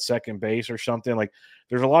at second base or something. Like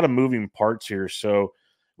there's a lot of moving parts here. So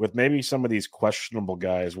with maybe some of these questionable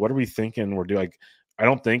guys, what are we thinking we're doing? Like, I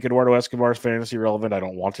don't think Eduardo Escobar is fantasy relevant. I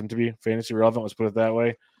don't want him to be fantasy relevant. Let's put it that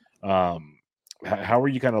way. How are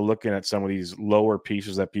you kind of looking at some of these lower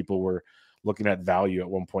pieces that people were looking at value at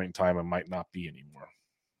one point in time and might not be anymore?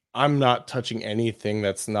 I'm not touching anything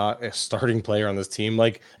that's not a starting player on this team.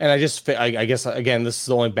 Like, and I guess again, this is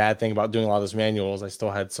the only bad thing about doing a lot of those manuals. I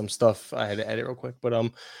still had some stuff I had to edit real quick,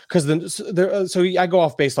 but because then so I go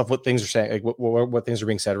off based off what things are saying, like what things are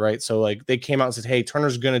being said, right? So like they came out and said, hey,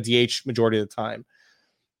 Turner's going to DH majority of the time,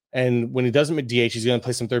 and when he doesn't DH, he's going to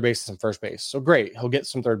play some third base and some first base. So great, he'll get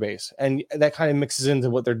some third base, and that kind of mixes into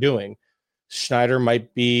what they're doing. Schneider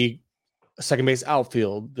might be second base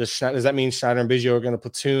outfield. Does that mean Schneider and Biggio are going to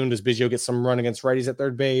platoon? Does Biggio get some run against righties at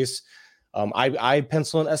third base? I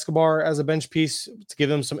pencil in Escobar as a bench piece to give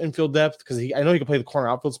him some infield depth because I know he can play the corner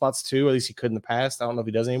outfield spots too. At least he could in the past. I don't know if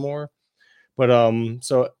he does anymore. But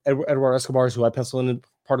so Eduardo Escobar is who I pencil in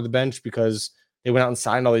part of the bench because they went out and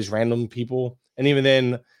signed all these random people. And even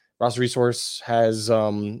then, Roster Resource has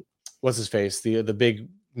what's his face, the big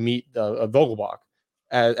meat Vogelbach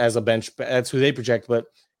as a bench. That's who they project, but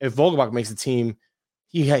if Vogelbach makes the team,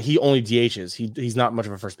 he only DHs. He's not much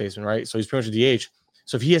of a first baseman, right? So he's pretty much a DH.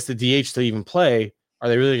 So if he has to DH to even play, are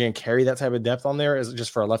they really going to carry that type of depth on there? Is it just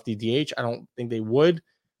for a lefty DH? I don't think they would.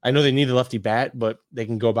 I know they need a lefty bat, but they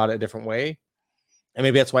can go about it a different way. And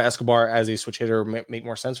maybe that's why Escobar as a switch hitter make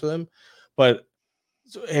more sense for them. But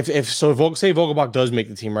if Vogelbach does make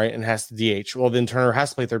the team, right, and has to DH, well, then Turner has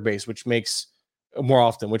to play third base, which makes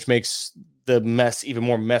the mess even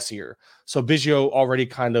more messier. So Biggio already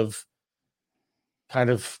kind of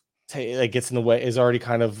gets in the way, is already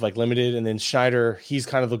kind of like limited. And then Schneider, he's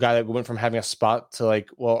kind of the guy that went from having a spot to like,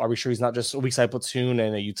 well, are we sure he's not just a weak side platoon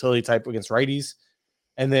and a utility type against righties?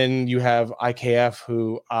 And then you have IKF,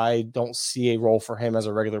 who I don't see a role for him as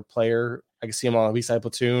a regular player. I can see him on a weak side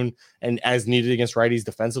platoon and as needed against righties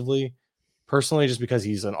defensively. Personally, just because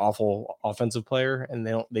he's an awful offensive player, and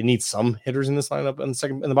they need some hitters in this lineup in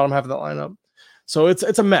the bottom half of that lineup. So it's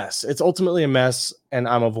a mess. It's ultimately a mess, and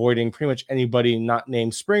I'm avoiding pretty much anybody not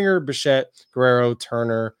named Springer, Bichette, Guerrero,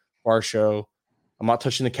 Turner, Varsho. I'm not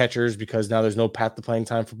touching the catchers because now there's no path to playing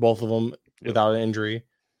time for both of them without an injury.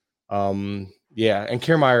 Yeah, and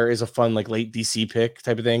Kiermaier is a fun like late DC pick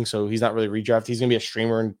type of thing, so he's not really redraft. He's gonna be a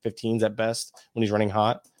streamer in 15s at best when he's running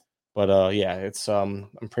hot. But yeah, it's I'm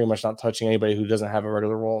pretty much not touching anybody who doesn't have a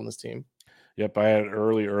regular role in this team. Yep, I had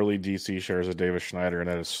early DC shares of Davis Schneider, and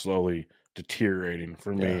that is slowly deteriorating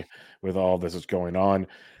for me with all this that's going on.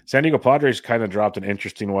 San Diego Padres kind of dropped an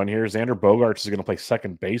interesting one here. Xander Bogaerts is going to play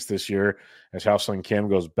second base this year as Ha-Seong Kim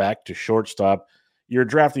goes back to shortstop. You're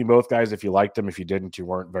drafting both guys if you liked them. If you didn't, you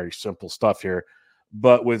weren't. Very simple stuff here.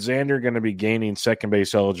 But with Xander going to be gaining second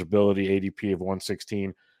base eligibility, ADP of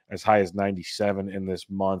 116, as high as 97 in this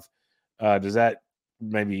month, does that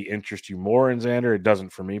maybe interest you more in Xander? It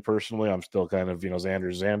doesn't for me personally. I'm still kind of,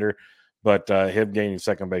 Xander. But him gaining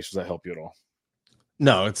second base, does that help you at all?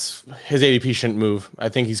 No, it's his ADP shouldn't move. I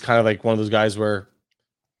think he's kind of like one of those guys where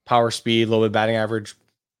power, speed, low bit batting average,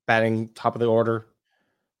 batting top of the order.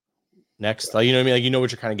 Next, like, you know what I mean? Like, you know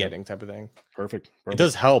what you're kind of getting type of thing. Perfect. It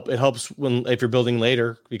does help. It helps if you're building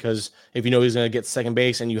later, because if you know he's going to get second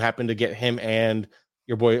base and you happen to get him and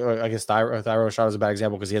your boy, I guess Thairo Shaw is a bad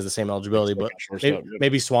example because he has the same eligibility, but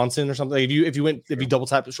maybe Swanson or something. If you double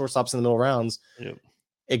tap the shortstops in the middle rounds,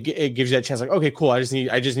 it gives you that chance. Like, okay, cool. I just need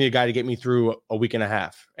a guy to get me through a week and a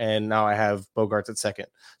half, and now I have Bogaerts at second.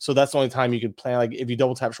 So that's the only time you could plan. Like, if you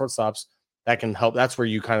double tap shortstops, that can help. That's where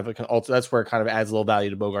you kind of can alter. That's where it kind of adds a little value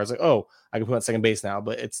to Bogaerts. Like, oh, I can put him at second base now,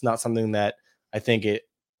 but it's not something that I think it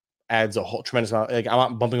adds a whole tremendous amount. Like, I'm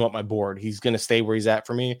not bumping him up my board. He's going to stay where he's at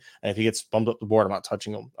for me. And if he gets bumped up the board, I'm not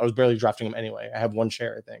touching him. I was barely drafting him anyway. I have one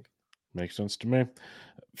share, I think. Makes sense to me.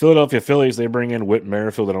 Philadelphia Phillies, they bring in Whit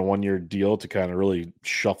Merrifield on a one-year deal to kind of really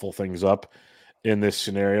shuffle things up in this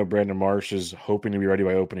scenario. Brandon Marsh is hoping to be ready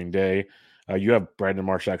by opening day. You have Brandon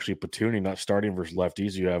Marsh actually platooning, not starting versus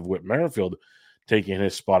lefties. You have Whit Merrifield taking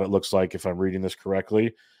his spot, it looks like, if I'm reading this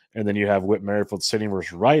correctly. And then you have Whit Merrifield sitting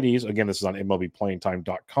versus righties. Again, this is on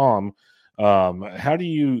MLBplayingtime.com. How do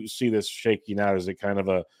you see this shaking out? Is it kind of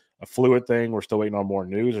a fluid thing? We're still waiting on more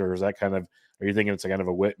news, or is that kind of, are you thinking it's kind of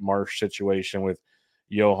a Whit Marsh situation with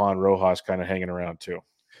Johan Rojas kind of hanging around too?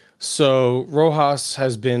 So Rojas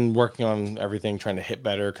has been working on everything, trying to hit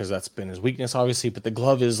better because that's been his weakness, obviously. But the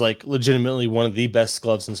glove is like legitimately one of the best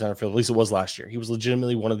gloves in center field. At least it was last year. He was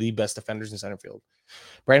legitimately one of the best defenders in center field.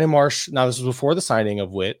 Brandon Marsh. Now this was before the signing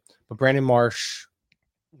of Whit, but Brandon Marsh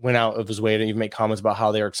went out of his way to even make comments about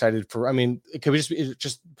how they are excited for. I mean, it could just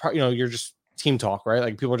you're just team talk, right?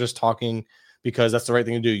 Like people are just talking because that's the right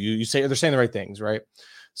thing to do. You say they're saying the right things, right?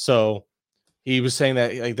 So he was saying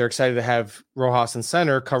that like they're excited to have Rojas in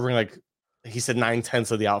center covering like he said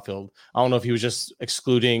 9/10 of the outfield. I don't know if he was just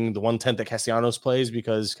excluding the 1/10 that Castellanos plays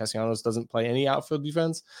because Castellanos doesn't play any outfield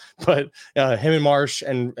defense, but him and Marsh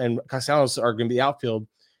and Castellanos are going to be the outfield.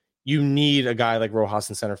 You need a guy like Rojas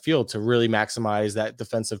in center field to really maximize that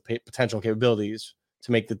defensive potential capabilities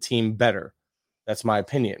to make the team better. That's my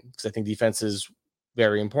opinion because I think defense is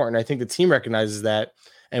very important. I think the team recognizes that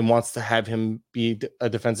and wants to have him be a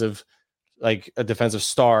defensive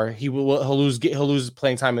star. He'll lose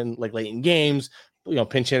playing time in like late in games,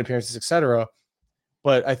 pinch hit appearances, etc.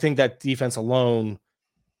 But I think that defense alone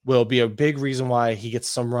will be a big reason why he gets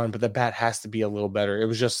some run. But the bat has to be a little better. It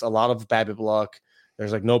was just a lot of bad luck.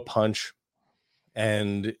 There's like no punch,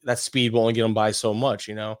 and that speed will only get him by so much,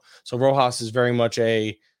 So Rojas is very much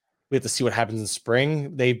we have to see what happens in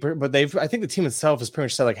spring. I think the team itself has pretty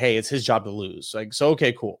much said like, hey, it's his job to lose. Like, so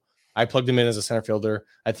okay, cool. I plugged him in as a center fielder.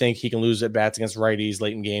 I think he can lose at bats against righties,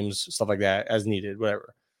 late in games, stuff like that, as needed,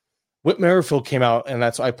 whatever. Whit Merrifield came out, and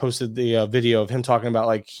that's why I posted the video of him talking about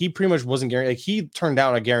like he pretty much wasn't guaranteed. Like he turned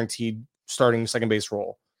down a guaranteed starting second base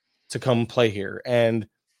role to come play here, and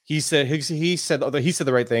he said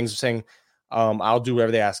the right things, saying, "I'll do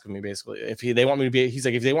whatever they ask of me." Basically, they want me to be, he's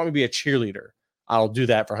like, if they want me to be a cheerleader, I'll do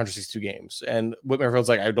that for 162 games. And Whit Merrifield's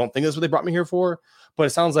like, I don't think that's what they brought me here for, but it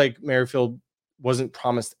sounds like Merrifield wasn't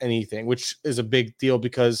promised anything, which is a big deal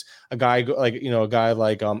because a guy like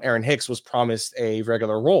Aaron Hicks was promised a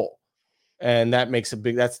regular role. And that makes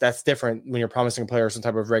that's different when you're promising a player some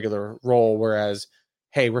type of regular role. Whereas,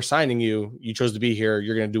 hey, we're signing you. You chose to be here.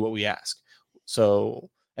 You're going to do what we ask. So,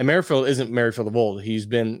 and Merrifield isn't Merrifield of old. He's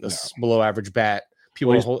been a below average bat.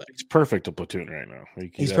 He's perfect to platoon right now.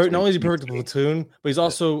 He's perfect. Not only is he perfect to platoon, but he's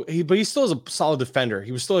also he still is a solid defender.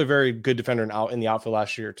 He was still a very good defender in the outfield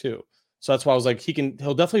last year too. So that's why I was like,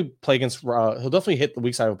 he'll definitely play against. He'll definitely hit the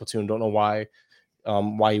weak side of a platoon. Don't know why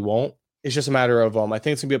he won't. It's just a matter of I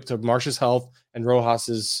think it's gonna be up to Marsh's health and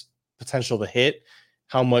Rojas's potential to hit.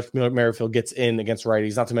 How much Merrifield gets in against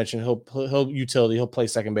righties. Not to mention he'll utility. He'll play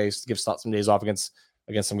second base, give some days off against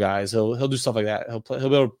some guys. He'll do stuff like that. He'll be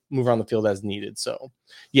able to move around the field as needed. So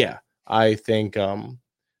yeah, I think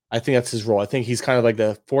that's his role. I think he's kind of like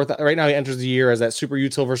the fourth right now. He enters the year as that super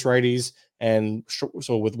util versus righties, and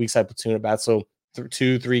so with weak side platoon at bats. So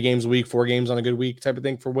 2-3 games a week, 4 games on a good week type of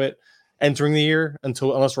thing for Whit entering the year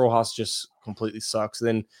unless Rojas just completely sucks.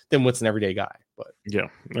 Then Whit's an everyday guy. But yeah,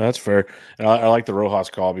 that's fair. I like the Rojas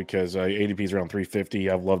call because ADP is around 350.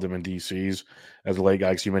 I've loved him in DCs as a late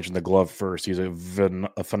guy because you mentioned the glove first. He's a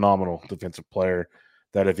phenomenal defensive player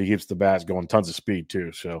that if he keeps the bats going, tons of speed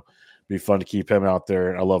too. So it'd be fun to keep him out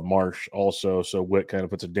there. I love Marsh also. So Whit kind of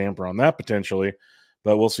puts a damper on that potentially,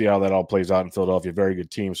 but we'll see how that all plays out in Philadelphia. Very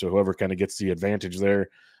good team. So whoever kind of gets the advantage there,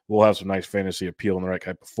 we'll have some nice fantasy appeal in the right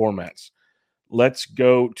type of formats. Let's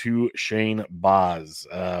go to Shane Baz.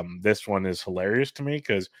 This one is hilarious to me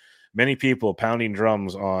because many people pounding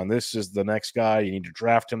drums on this is the next guy. You need to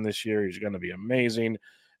draft him this year. He's going to be amazing.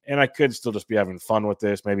 And I could still just be having fun with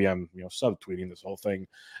this. Maybe I'm subtweeting this whole thing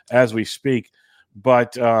as we speak.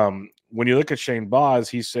 But when you look at Shane Baz,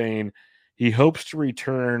 he's saying he hopes to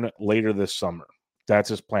return later this summer. That's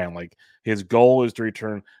his plan. Like his goal is to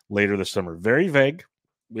return later this summer. Very vague.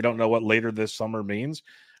 We don't know what later this summer means.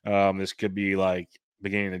 This could be like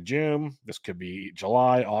beginning of June. This could be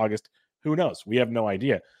July, August. Who knows? We have no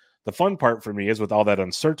idea. The fun part for me is with all that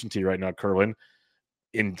uncertainty right now, Kurland,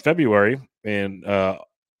 in February in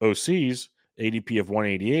OC's ADP of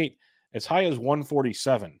 188, as high as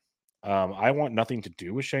 147. I want nothing to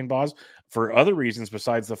do with Shane Baz for other reasons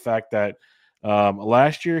besides the fact that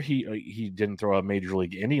last year he didn't throw a major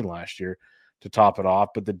league inning last year to top it off,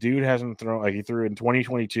 but the dude hasn't thrown like he threw in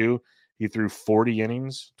 2022. He threw 40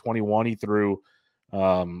 innings. 21, he threw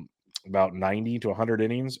about 90 to 100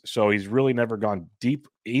 innings. So he's really never gone deep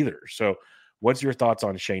either. So what's your thoughts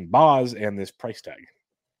on Shane Baz and this price tag?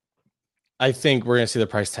 I think we're going to see the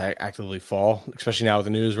price tag actively fall, especially now with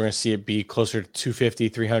the news. We're going to see it be closer to 250,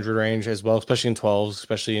 300 range as well, especially in 12s,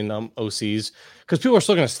 especially in OCs, because people are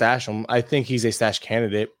still going to stash him. I think he's a stash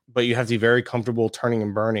candidate, but you have to be very comfortable turning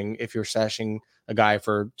and burning if you're stashing a guy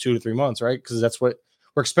for 2 to 3 months, right? Because that's what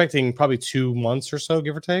we're expecting, probably 2 months or so,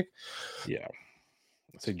 give or take. Yeah.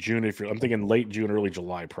 say June. I'm thinking late June, early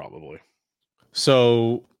July, probably.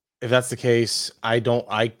 So if that's the case, I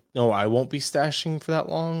won't be stashing for that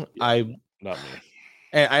long. Yeah, not me.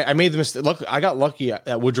 And I made the mistake. Look, I got lucky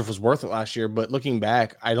that Woodruff was worth it last year, but looking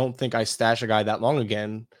back, I don't think I stash a guy that long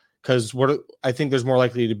again because I think it's more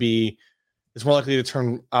likely to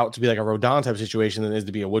turn out to be like a Rodon type situation than it is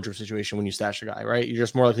to be a Woodruff situation when you stash a guy, right? You're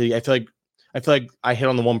just more likely. I feel like I hit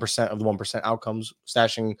on the 1% of the 1% outcomes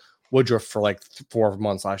stashing Woodruff for like 4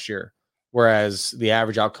 months last year, whereas the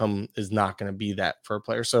average outcome is not going to be that for a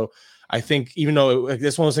player. So I think even though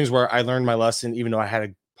it's one of those things where I learned my lesson, even though I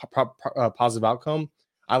had a positive outcome,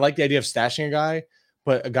 I like the idea of stashing a guy,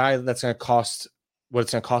 but a guy that's going to cost what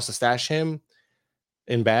it's going to cost to stash him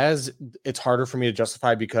in Baz, it's harder for me to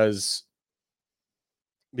justify because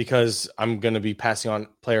I'm going to be passing on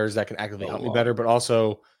players that can actively help me better, but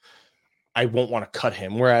also I won't want to cut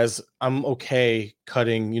him. Whereas I'm okay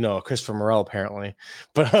cutting, Christopher Morel apparently,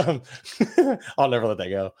 but I'll never let that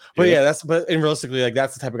go. But and realistically, like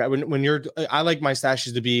that's the type of guy I like my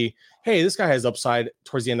stashes to be, hey, this guy has upside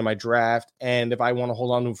towards the end of my draft. And if I want to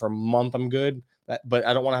hold on to him for a month, I'm good. But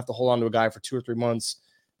I don't want to have to hold on to a guy for 2 or 3 months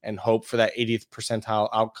and hope for that 80th percentile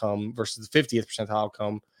outcome versus the 50th percentile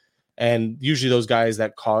outcome. And usually those guys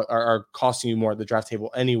that are costing you more at the draft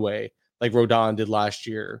table anyway, like Rodon did last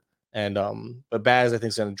year. And but Baz, I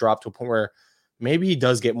think, is going to drop to a point where maybe he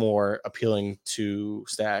does get more appealing to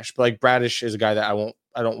stash. But like Bradish is a guy that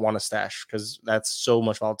I don't want to stash because that's so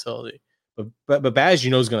much volatility. But Baz,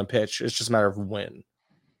 is going to pitch. It's just a matter of when.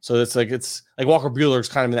 So it's like Walker Buehler's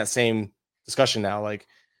kind of in that same discussion now. Like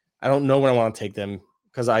I don't know when I want to take them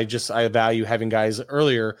because I value having guys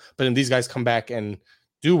earlier. But then these guys come back and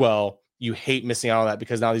do well. You hate missing out on that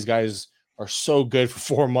because now these guys are so good for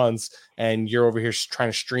 4 months and you're over here trying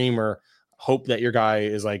to stream or hope that your guy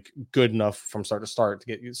is like good enough from start to start to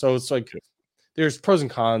get you. So it's like there's pros and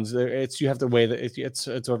cons. You have to weigh that. It's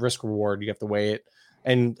a risk reward. You have to weigh it,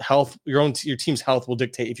 and health. Your team's health will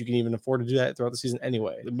dictate if you can even afford to do that throughout the season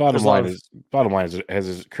anyway. The bottom line is as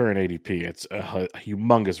his current ADP, it's a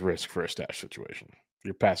humongous risk for a stash situation.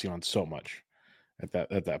 You're passing on so much at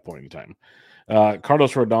that point in time.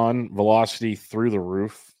 Carlos Rodon velocity through the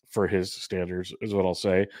roof for his standards is what I'll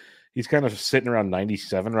say. He's kind of sitting around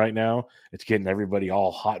 97 right now. It's getting everybody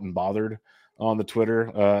all hot and bothered on the Twitter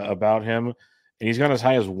about him. And he's gone as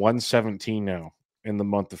high as 117 now in the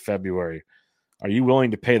month of February. Are you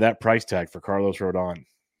willing to pay that price tag for Carlos Rodon?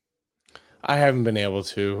 I haven't been able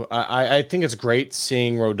to. I think it's great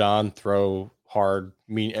seeing Rodon throw hard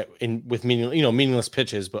with meaningless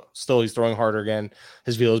pitches, but still he's throwing harder again.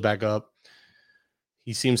 His velo's back up.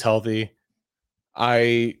 He seems healthy.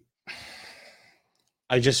 I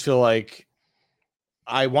just feel like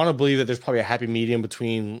I want to believe that there's probably a happy medium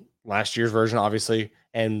between last year's version, obviously,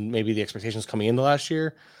 and maybe the expectations coming into last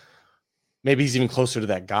year. Maybe he's even closer to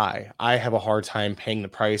that guy. I have a hard time paying the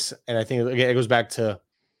price. And I think again, it goes back to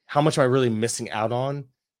how much am I really missing out on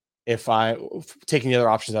if I taking the other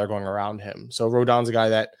options that are going around him. So Rodon's a guy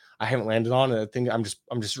that I haven't landed on. And I think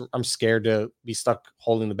I'm scared to be stuck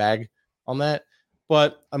holding the bag on that.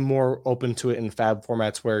 But I'm more open to it in fab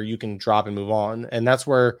formats where you can drop and move on. And that's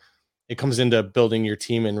where it comes into building your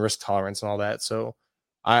team and risk tolerance and all that. So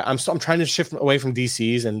I'm trying to shift away from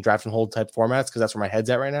DCs and draft and hold type formats because that's where my head's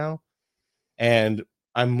at right now. And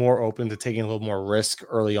I'm more open to taking a little more risk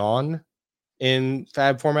early on in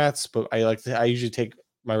fab formats, but I usually take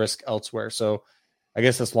my risk elsewhere. So I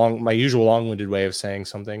guess that's my usual long-winded way of saying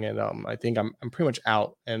something. And I think I'm pretty much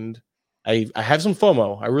out, and I have some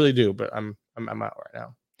FOMO. I really do, but I'm out right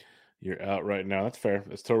now. You're out right now. That's fair.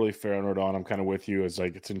 That's totally fair on Rodon. I'm kind of with you. It's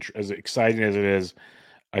like it's as exciting as it is.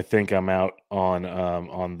 I think I'm out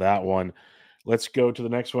on that one. Let's go to the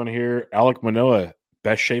next one here. Alek Manoah,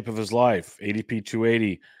 best shape of his life, ADP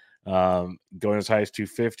 280, going as high as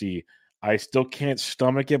 250. I still can't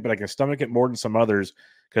stomach it, but I can stomach it more than some others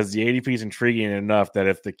because the ADP is intriguing enough that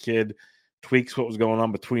if the kid tweaks what was going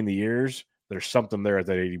on between the years, there's something there at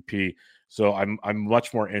that ADP. So I'm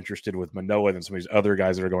much more interested with Manoah than some of these other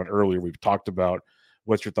guys that are going earlier we've talked about.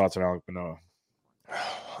 What's your thoughts on Alek Manoah?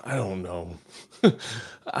 I don't know.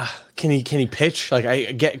 Can he pitch? Like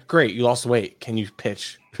I get great. You lost weight. Can you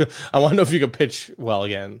pitch? I want to know if you can pitch well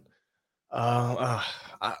again.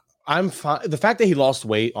 I'm fine. The fact that he lost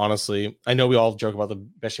weight, honestly, I know we all joke about the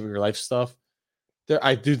best shape of your life stuff.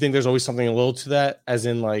 I do think there's always something a little to that, as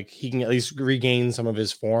in like he can at least regain some of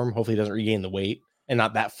his form. Hopefully he doesn't regain the weight and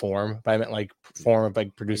not that form, but I meant like form of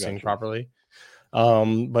like producing properly.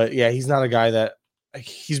 But yeah, he's not a guy that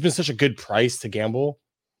he's been such a good price to gamble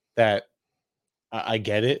that I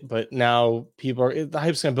get it. But now the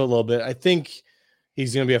hype's going to build a little bit. I think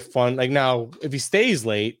He's going to be a fun, like now, if he stays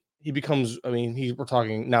late, he becomes, I mean, we're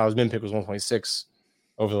talking now, his min pick was 126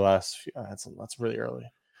 over the last few, that's really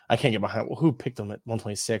early. I can't get behind. Well, who picked him at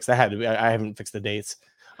 126? That had to be, I haven't fixed the dates.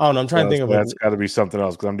 I don't know. I'm trying to think of that's got to be something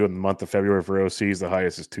else because I'm doing the month of February for OCs. The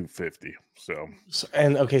highest is 250. So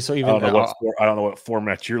even I don't know what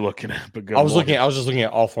format you're looking at, but I was just looking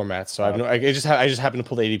at all formats. So I just happened to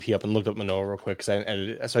pull the ADP up and looked up Manoah real quick because I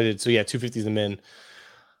edited it. So I did. So yeah, 250 is the min.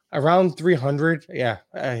 Around 300, yeah,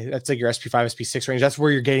 that's like your SP5, SP6 range. That's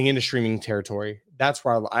where you're getting into streaming territory. That's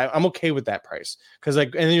where I'm okay with that price because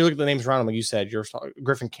and then you look at the names around him, like you said,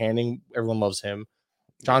 Griffin Canning, everyone loves him.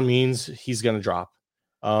 John Means, he's gonna drop.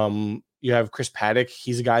 You have Chris Paddock.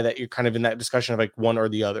 He's a guy that you're kind of in that discussion of like one or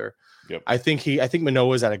the other. Yep. I think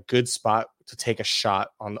Manoah's at a good spot to take a shot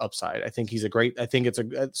on the upside. I think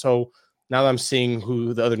so now that I'm seeing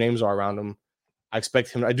who the other names are around him, I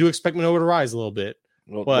do expect Manoah to rise a little bit.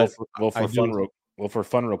 For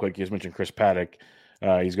fun, real quick, you just mentioned Chris Paddock.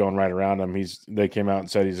 He's going right around him. They came out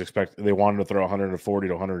and said they wanted to throw 140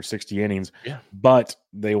 to 160 innings, but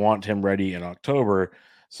they want him ready in October.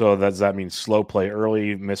 So does that mean slow play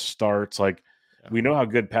early, missed starts? We know how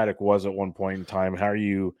good Paddock was at one point in time. How are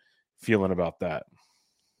you feeling about that?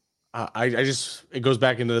 It goes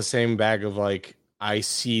back into the same bag of like, I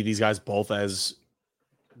see these guys both as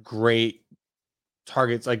great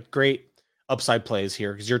targets, like great upside plays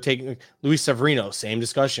here because you're taking Luis Severino, same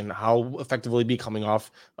discussion. How effectively be coming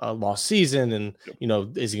off a lost season, and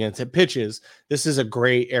is he going to tip pitches? This is a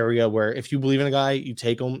great area where if you believe in a guy, you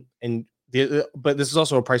take him, but this is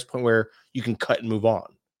also a price point where you can cut and move on.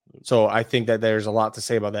 So I think that there's a lot to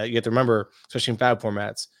say about that. You have to remember, especially in fab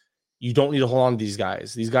formats, you don't need to hold on to these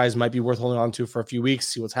guys. These guys might be worth holding on to for a few weeks,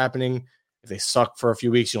 see what's happening. If they suck for a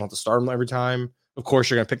few weeks, you don't have to start them every time. Of course,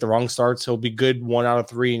 you're going to pick the wrong starts. He'll be good 1 out of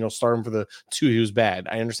 3, and you'll start him for the 2 he was bad.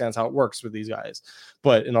 I understand that's how it works with these guys.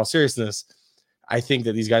 But in all seriousness, I think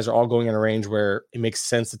that these guys are all going in a range where it makes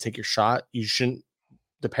sense to take your shot. You shouldn't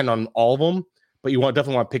depend on all of them, but you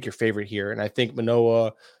definitely want to pick your favorite here. And I think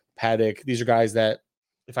Manoah, Paddock, these are guys that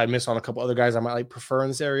if I miss on a couple other guys I might prefer in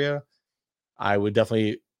this area, I would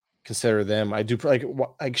definitely consider them. I do like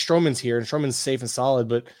Stroman's here, and Stroman's safe and solid,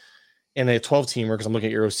 but in a 12 teamer, because I'm looking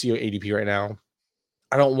at your OC ADP right now,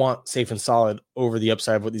 I don't want safe and solid over the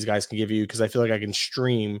upside of what these guys can give you because I feel like I can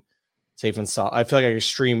stream safe and solid. I feel like I can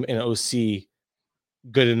stream an OC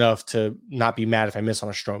good enough to not be mad if I miss on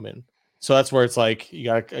a Stroman. So that's where it's like you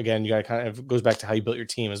got to kind of goes back to how you built your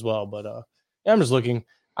team as well. But I'm just looking.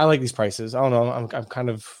 I like these prices. I don't know.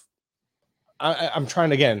 I'm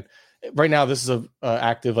trying again. Right now, this is a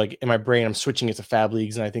active like in my brain. I'm switching it to fab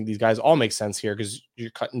leagues, and I think these guys all make sense here because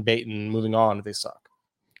you're cutting bait and moving on if they suck.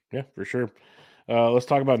 Yeah, for sure. Let's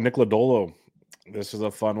talk about Nick Lodolo. This is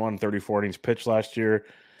a fun one. 34 innings pitched last year.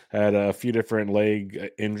 Had a few different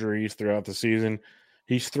leg injuries throughout the season.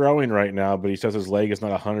 He's throwing right now, but he says his leg is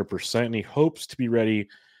not 100%, and he hopes to be ready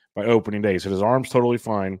by opening day. So his arm's totally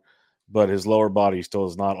fine, but his lower body still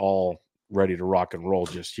is not all ready to rock and roll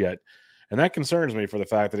just yet. And that concerns me for the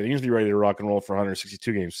fact that it needs to be ready to rock and roll for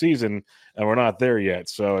 162-game season, and we're not there yet.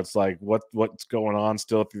 So it's like what's going on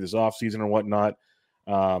still through this offseason or whatnot.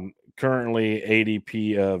 Currently,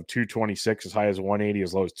 ADP of 226, as high as 180,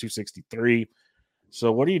 as low as 263.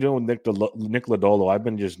 So what are you doing with Nick Lodolo? I've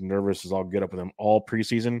been just nervous as I'll get up with him all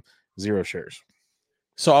preseason. 0 shares.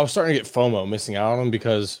 So I was starting to get FOMO missing out on him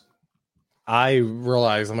because I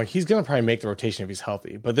realized I'm like, he's going to probably make the rotation if he's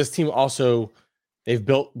healthy. But this team also, they've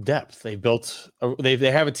built depth. They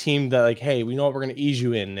have a team that like, hey, we know what, we're going to ease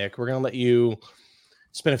you in, Nick. We're going to let you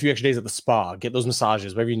spend a few extra days at the spa, get those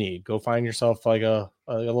massages, whatever you need. Go find yourself like a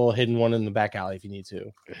little hidden one in the back alley if you need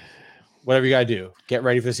to. Whatever you got to do. Get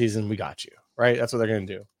ready for the season. We got you. Right? That's what they're going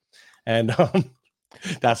to do. And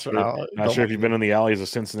that's what not sure if you've been in the alleys of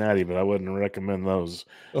Cincinnati, but I wouldn't recommend those.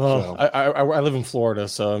 Well, so. I live in Florida,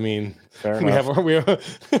 so I mean, we have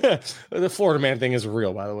the Florida man thing is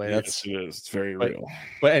real, by the way. Yes, it is. It's very real.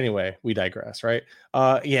 But anyway, we digress, right?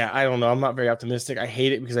 Yeah, I don't know. I'm not very optimistic. I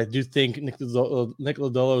hate it because I do think Nick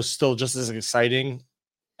Lodolo is still just as exciting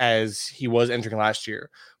as he was entering last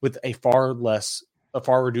year with a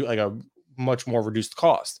much more reduced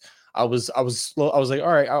cost. I was slow. I was like,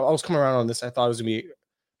 all right, I was coming around on this. I thought it was gonna be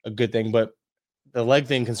a good thing, but the leg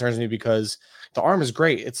thing concerns me because the arm is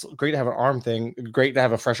great. It's great to have an arm thing, great to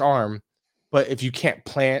have a fresh arm, but if you can't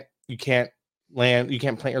plant, you can't land, you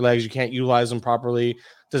can't plant your legs, you can't utilize them properly.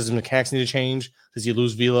 Does his mechanics need to change? Does he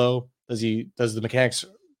lose velo? Does the mechanics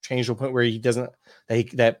change to a point where he doesn't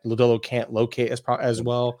that Lodolo can't locate as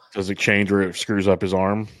well? Does it change where it screws up his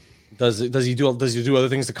arm? Does he do other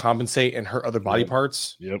things to compensate and hurt other body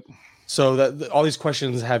parts? Yep. So that all these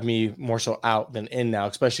questions have me more so out than in now,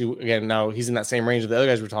 especially again, now he's in that same range of the other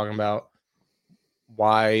guys we're talking about.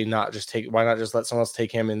 Why not just let someone else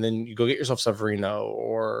take him and then you go get yourself Severino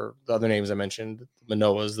or the other names I mentioned,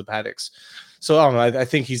 Manoas, the Paddocks. So I don't know. I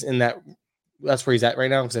think he's in that's where he's at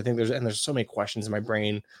right now because I think there's so many questions in my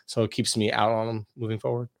brain. So it keeps me out on him moving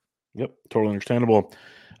forward. Yep, totally understandable.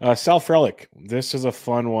 Sal Frelick, this is a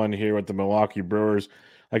fun one here with the Milwaukee Brewers.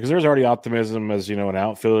 Because there's already optimism as, an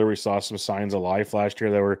outfielder. We saw some signs of life last year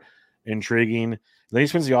that were intriguing. And then he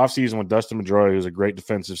spends the offseason with Dustin Pedroia, who's a great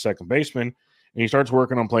defensive second baseman, and he starts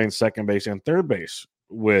working on playing second base and third base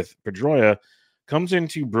with Pedroia. Comes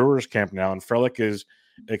into Brewers camp now, and Frelick is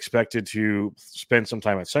expected to spend some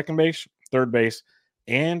time at second base, third base,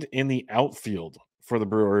 and in the outfield for the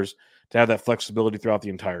Brewers to have that flexibility throughout the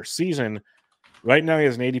entire season. Right now, he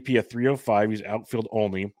has an ADP of 305. He's outfield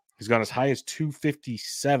only. He's gone as high as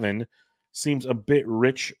 257. Seems a bit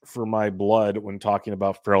rich for my blood when talking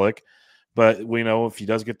about Frelick. But we know if he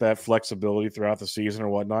does get that flexibility throughout the season or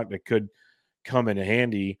whatnot, it could come in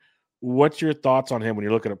handy. What's your thoughts on him when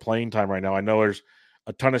you're looking at playing time right now? I know there's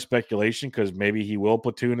a ton of speculation because maybe he will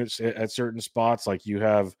platoon at certain spots. Like you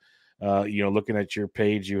have, looking at your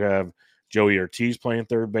page, you have Joey Ortiz playing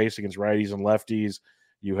third base against righties and lefties.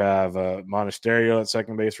 You have Monasterio at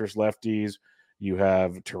second base versus lefties. You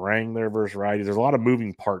have Turang there versus righties. There's a lot of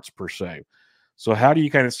moving parts per se. So how do you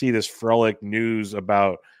kind of see this Frelick news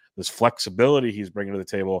about this flexibility he's bringing to the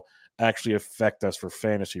table actually affect us for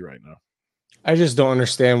fantasy right now? I just don't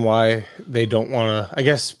understand why they don't want to. I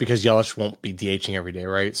guess because Yelich won't be DHing every day,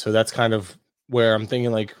 right? So that's kind of where I'm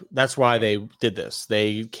thinking like that's why they did this.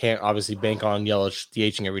 They can't obviously bank on Yelich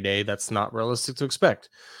DHing every day. That's not realistic to expect.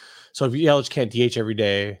 So if Yelich can't DH every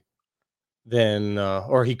day, then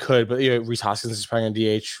or he could, but Rhys Hoskins is probably going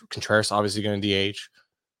to DH. Contreras obviously going to DH.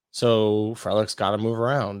 So Frelick's got to move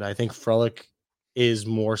around. I think Frelick is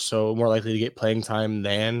more likely to get playing time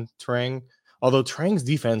than Turang. Although Turang's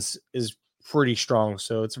defense is pretty strong,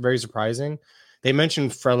 so it's very surprising. They mentioned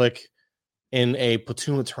Frelick in a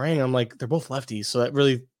platoon with Turang. I'm like, they're both lefties, so that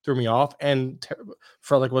really threw me off. And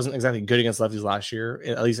Frelick wasn't exactly good against lefties last year,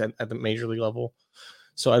 at least at the major league level.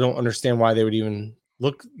 So I don't understand why they would even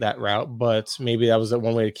look that route, but maybe that was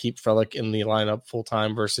one way to keep Frelick in the lineup full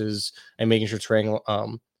time versus and making sure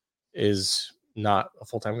Turang is not a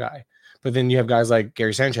full time guy. But then you have guys like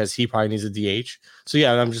Gary Sanchez, he probably needs a DH. So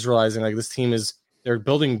yeah, I'm just realizing like this team they're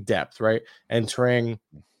building depth, right? And Turang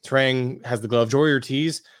has the glove. Joey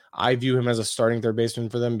Ortiz, I view him as a starting third baseman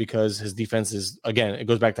for them because his defense is, again, it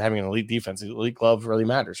goes back to having an elite defense. The elite glove really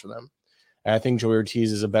matters for them. And I think Joey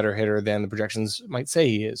Ortiz is a better hitter than the projections might say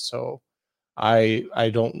he is. So I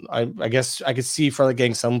guess I could see Frelick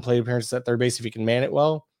getting some plate appearances at third base if he can man it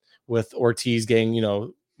well, with Ortiz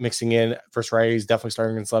getting, mixing in first righties, definitely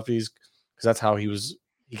starting against lefties because that's how he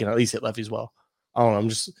can at least hit lefties well. I don't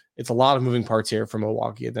know. It's a lot of moving parts here for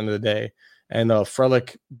Milwaukee at the end of the day. And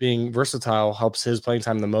Frelick being versatile helps his playing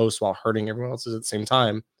time the most while hurting everyone else's at the same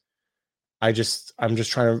time. I'm just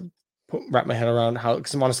trying to wrap my head around how,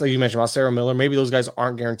 because honestly, you mentioned Monasterio, Miller, maybe those guys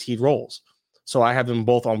aren't guaranteed roles. So I have them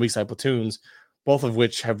both on weak side platoons, both of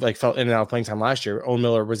which have felt in and out of playing time last year. Owen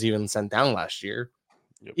Miller was even sent down last year.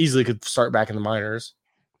 Yep. Easily could start back in the minors.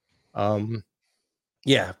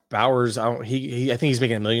 Yeah, Bowers, I think he's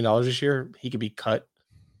making $1 million this year. He could be cut.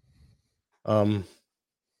 I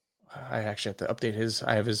actually have to update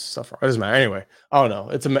I have his stuff. It doesn't matter. Anyway, I don't know.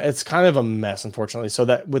 It's kind of a mess, unfortunately. So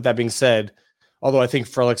that, with that being said, although I think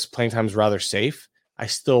Frelick's playing time is rather safe, I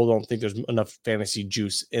still don't think there's enough fantasy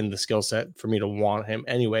juice in the skill set for me to want him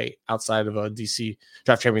anyway, outside of a DC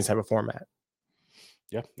draft champions type of format.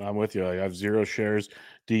 Yeah, I'm with you. I have 0 shares.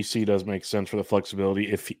 DC does make sense for the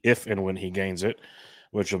flexibility if and when he gains it,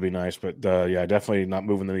 which will be nice. But definitely not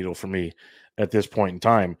moving the needle for me at this point in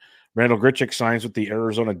time. Randall Grichuk signs with the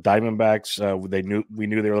Arizona Diamondbacks. We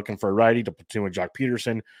knew they were looking for a righty to platoon with Jock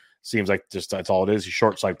Peterson. Seems like just that's all it is. He's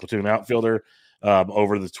short side platoon outfielder.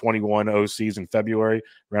 Over the 21 OCs in February,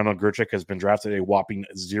 Randall Grichuk has been drafted a whopping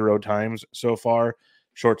 0 times so far.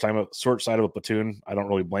 Short side of a platoon. I don't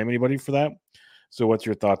really blame anybody for that. So what's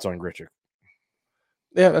your thoughts on Grichuk?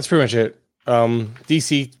 Yeah, that's pretty much it.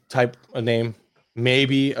 DC type of name,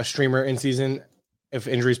 maybe a streamer in season if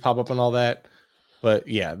injuries pop up and all that. But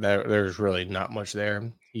yeah, there's really not much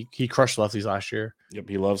there. He crushed lefties last year. Yep,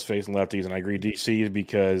 he loves facing lefties, and I agree DC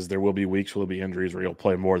because there will be weeks where there'll be injuries where he'll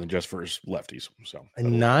play more than just for his lefties. So a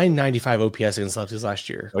 995 OPS against lefties last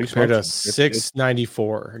year compared to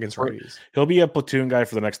 694 against righties. He'll be a platoon guy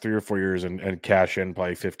for the next 3 or 4 years and cash in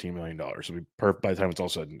probably $15 million. It'll be perfect by the time it's all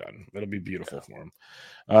said and done. It'll be beautiful for him.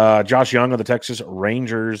 Josh Young of the Texas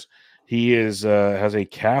Rangers He is has a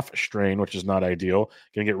calf strain, which is not ideal.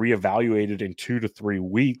 Going to get reevaluated in 2 to 3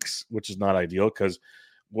 weeks, which is not ideal because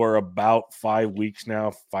we're about 5 weeks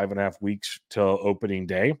now, 5.5 weeks till opening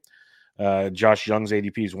day. Josh Young's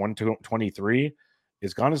ADP is 123.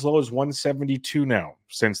 It's gone as low as 172 now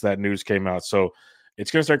since that news came out. So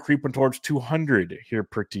it's going to start creeping towards 200 here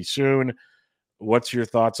pretty soon. What's your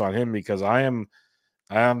thoughts on him? Because I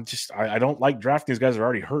don't like drafting these guys that are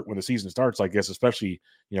already hurt when the season starts, I guess, especially,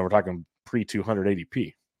 we're talking pre-200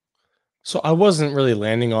 ADP. So I wasn't really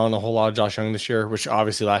landing on a whole lot of Josh Young this year, which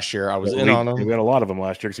obviously last year I was in on him. We had a lot of them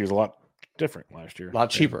last year because he was a lot different last year. A lot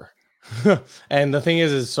cheaper. And the thing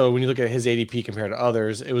is so when you look at his ADP compared to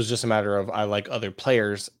others, it was just a matter of I like other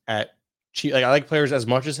players at cheap. Like I like players as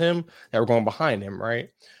much as him that were going behind him, right?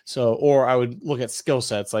 So, or I would look at skill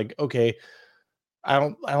sets. Like, okay, I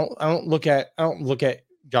don't look at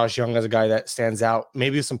Josh Young as a guy that stands out.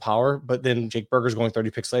 Maybe with some power, but then Jake Berger's going 30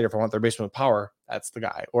 picks later. If I want third baseman with power, that's the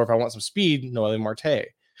guy. Or if I want some speed, Noelle Marte.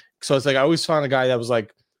 So it's like I always found a guy that was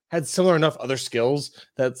like had similar enough other skills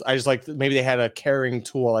that I just like maybe they had a carrying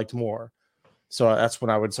tool I liked more. So that's when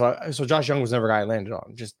I would. So Josh Young was never a guy I landed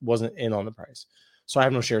on. Just wasn't in on the price. So I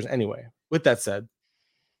have no shares anyway. With that said,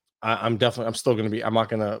 I'm still going to be. I'm not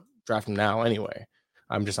going to draft him now anyway.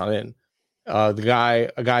 I'm just not in. A guy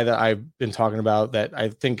that I've been talking about that I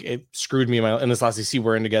think it screwed me in this last CC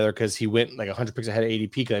we're in together because he went like 100 picks ahead of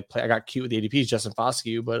ADP because I got cute with the ADPs, Justin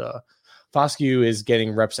Foscue, but Foscue is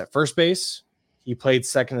getting reps at first base. He played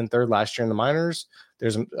second and third last year in the minors.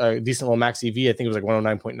 There's a decent little max EV. I think it was like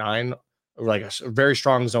 109.9, or like a very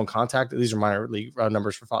strong zone contact. These are minor league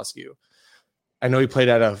numbers for Foscue. I know he played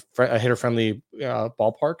at a hitter-friendly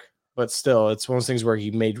ballpark, but still, it's one of those things where he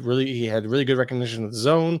had really good recognition of the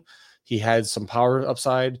zone. He had some power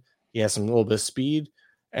upside. He has some little bit of speed,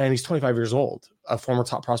 and he's 25 years old, a former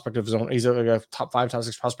top prospect of his own. He's a top 5, top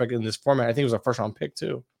 6 prospect in this format. I think it was a first-round pick,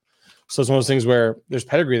 too. So it's one of those things where there's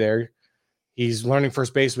pedigree there. He's learning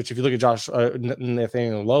first base, which if you look at Josh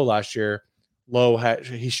Nathaniel Lowe last year,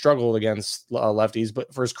 he struggled against lefties,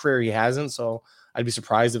 but for his career, he hasn't. So I'd be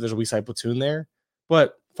surprised if there's a weak side platoon there.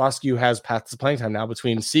 But Foscue has paths to playing time now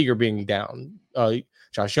between Seager being down,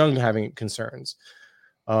 Josh Young having concerns.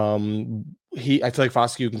 I feel like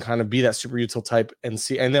Foscue can kind of be that super util type and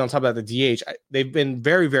see. And then on top of that, the DH, they've been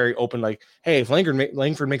very, very open. Like, hey, if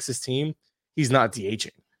Langford makes this team, he's not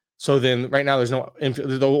DHing. So then right now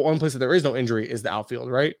the one place that there is no injury is the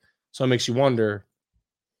outfield, right? So it makes you wonder,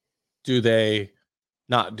 do they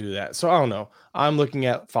not do that? So I don't know. I'm looking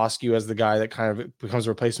at Foscue as the guy that kind of becomes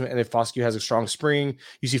a replacement. And if Foscue has a strong spring,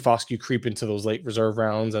 you see Foscue creep into those late reserve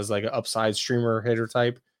rounds as like an upside streamer hitter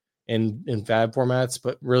type in fab formats.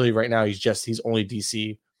 But really right now, he's only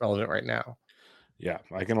DC relevant right now. Yeah,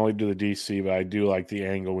 I can only do the DC, but I do like the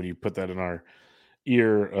angle when you put that in our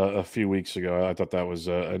ear a few weeks ago. I thought that was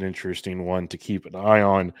an interesting one to keep an eye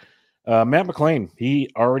on. Matt McLain, he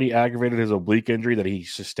already aggravated his oblique injury that he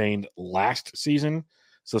sustained last season.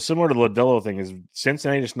 So similar to the Lodolo thing, is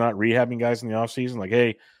Cincinnati just not rehabbing guys in the offseason? Like,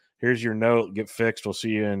 hey, here's your note, get fixed. We'll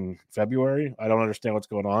see you in February. I don't understand what's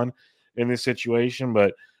going on in this situation,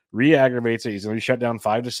 but re-aggravates it. He's going to be shut down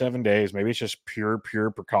 5 to 7 days. Maybe it's just pure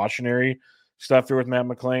precautionary stuff there with Matt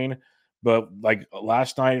McLain. But like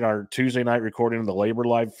last night, our Tuesday night recording of the Labor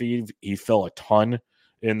Live feed, he fell a ton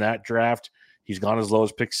in that draft. He's gone as low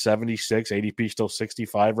as pick 76. ADP still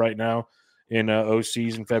 65 right now in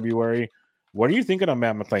OCs in February. What are you thinking on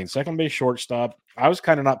Matt McLain? Second base shortstop. I was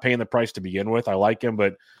kind of not paying the price to begin with. I like him,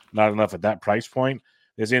 but not enough at that price point.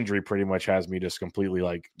 His injury pretty much has me just completely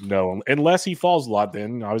like, no. Unless he falls a lot,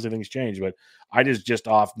 then obviously things change. But I just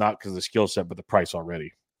off, not because of the skill set, but the price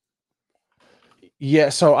already. Yeah,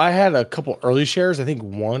 so I had a couple early shares, I think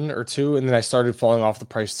 1 or 2, and then I started falling off the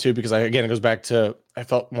price too because it goes back to I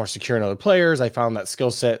felt more secure in other players. I found that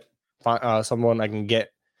skill set, someone I can get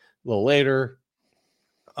a little later.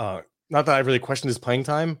 Not that I really questioned his playing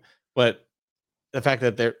time, but the fact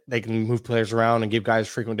that they can move players around and give guys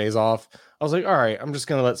frequent days off, I was like, all right, I'm just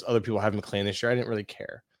gonna let other people have McLain this year. I didn't really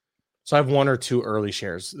care, so I have 1 or 2 early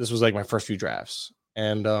shares. This was like my first few drafts,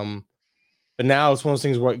 and but now it's one of those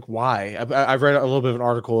things where, like, why? I've read a little bit of an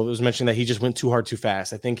article that was mentioning that he just went too hard too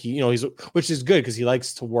fast. I think he's which is good because he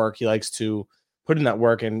likes to work. He likes to put in that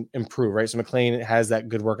work and improve, right? So McLain has that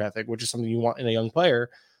good work ethic, which is something you want in a young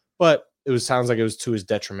player. But sounds like it was to his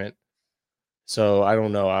detriment. So I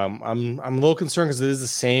don't know. I'm a little concerned because it is the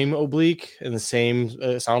same oblique and the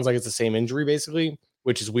same. Sounds like it's the same injury basically,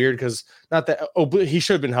 which is weird because not that he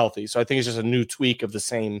should have been healthy. So I think it's just a new tweak of the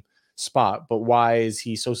same spot, but why is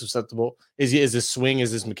he so susceptible? Is his swing,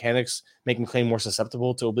 is his mechanics making McLain more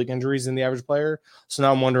susceptible to oblique injuries than the average player? So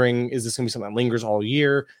now I'm wondering, is this going to be something that lingers all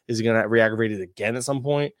year? Is he going to re-aggravate it again at some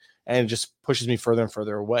point? And it just pushes me further and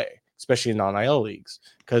further away, especially in non-IL leagues,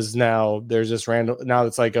 because now there's this random. Now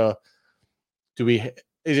it's like that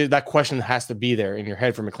question has to be there in your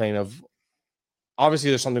head for McLain of obviously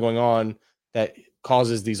there's something going on that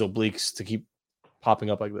causes these obliques to keep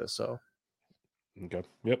popping up like this. So, okay,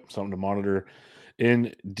 yep, something to monitor.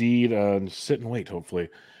 Indeed, sit and wait. Hopefully,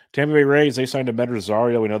 Tampa Bay Rays, they signed Amed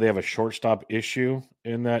Rosario. We know they have a shortstop issue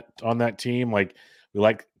on that team. Like, we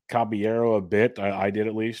like Caballero a bit. I did,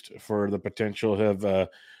 at least, for the potential to have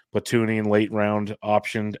platooning late round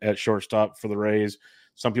optioned at shortstop for the Rays.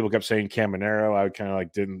 Some people kept saying Caminero. I kind of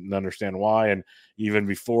like didn't understand why. And even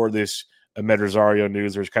before this Amed Rosario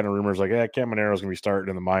news, there's kind of rumors like, Caminero's going to be starting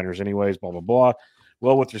in the minors anyways, blah, blah, blah.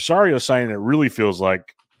 Well, with Rosario signing, it really feels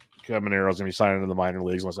like Caminero's going to be signing in the minor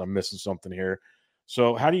leagues, unless I'm missing something here.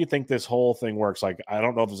 So how do you think this whole thing works? Like, I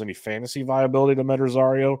don't know if there's any fantasy viability to Amed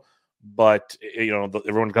Rosario, but,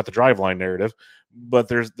 everyone's got the driveline narrative. But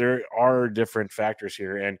there are different factors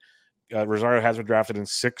here. And Rosario has been drafted in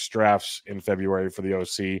 6 drafts in February for the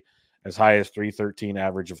OC, as high as 313,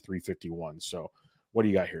 average of 351. So what do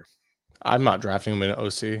you got here? I'm not drafting him in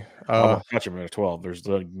OC. I'm catch him in a 12. There's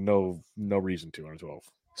no reason to in a 12.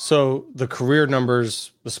 So the career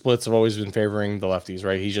numbers, the splits have always been favoring the lefties,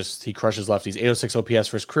 right? He crushes lefties. 806 OPS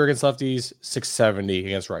for his career against lefties, 670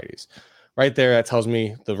 against righties. Right there, that tells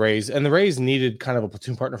me the Rays needed kind of a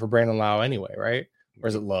platoon partner for Brandon Lau anyway, right? Or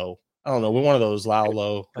is it Lowe? I don't know. One of those,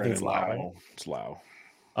 Lowe. I think it's Lau. Right? It's Lau.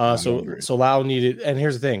 So Lau needed, and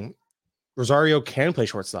here's the thing: Rosario can play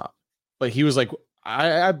shortstop, but he was like,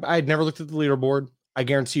 I'd never looked at the leaderboard. I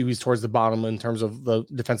guarantee you he's towards the bottom in terms of the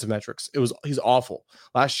defensive metrics. He's awful.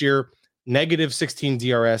 Last year, negative 16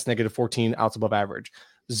 DRS, negative 14 outs above average.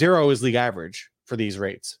 0 is league average for these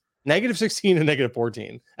rates. Negative 16 and negative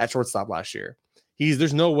 14 at shortstop last year.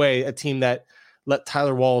 There's no way a team that let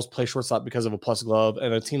Tyler Walls play shortstop because of a plus glove,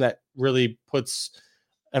 and a team that really puts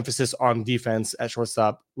emphasis on defense at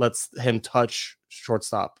shortstop lets him touch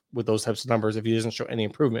shortstop with those types of numbers if he doesn't show any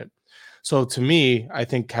improvement. So to me, I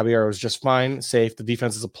think Caballero is just fine, safe. The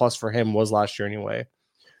defense is a plus for him, was last year anyway.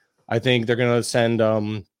 I think they're going to send,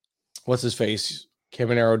 what's his face,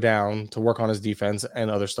 Caminero down to work on his defense and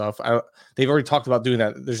other stuff. They've already talked about doing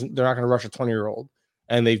that. They're not going to rush a 20-year-old.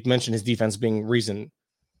 And they've mentioned his defense being reason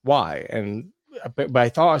why. But I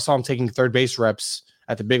thought I saw him taking third base reps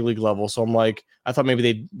at the big league level. So I'm like, I thought maybe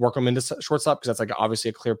they'd work him into shortstop because that's like obviously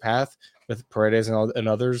a clear path with Paredes and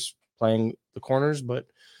others playing the corners. But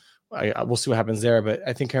we'll see what happens there. But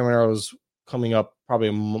I think Caminero's coming up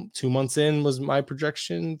probably 2 months in was my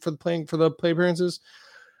projection for the play appearances.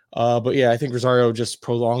 But yeah, I think Rosario just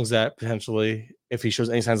prolongs that potentially if he shows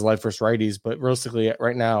any signs of life versus righties. But realistically,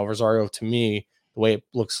 right now, Rosario, to me, the way it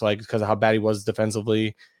looks like, because of how bad he was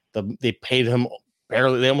defensively, they paid him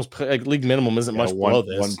barely. They almost put, like, league minimum isn't much below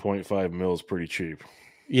this. 1.5 mil is pretty cheap.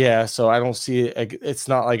 Yeah, so I don't see it. It's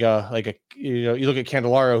not like a you look at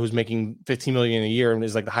Candelario, who's making $15 million a year and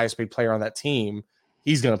is like the highest paid player on that team.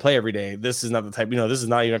 He's going to play every day. This is not the type. This is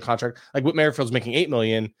not even a contract. Like Whit Merrifield's making $8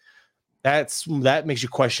 million. That makes you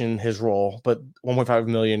question his role. But 1.5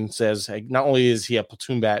 million says, like, not only is he a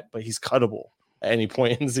platoon bat, but he's cuttable at any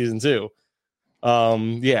point in season 2.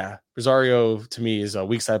 Yeah, Rosario to me is a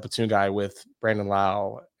weak side platoon guy with Brandon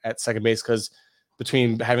Lau at second base, because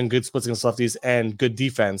between having good splits against lefties and good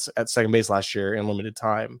defense at second base last year in limited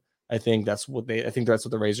time, I think that's what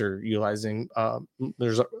the Rays are utilizing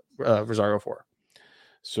Rosario for.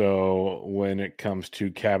 So when it comes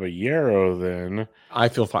to Caballero, then I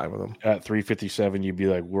feel fine with him at 357. You'd be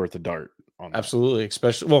like worth a dart. Absolutely,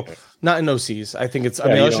 especially not in OCs. I think it's.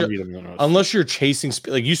 Unless you're chasing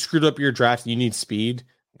speed, like you screwed up your draft, you need speed.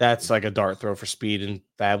 That's like a dart throw for speed in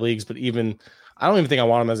fab leagues. But I don't even think I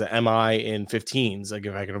want him as an MI in 15s. Like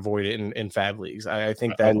if I can avoid it in fab leagues, I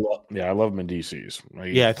think that. I love him in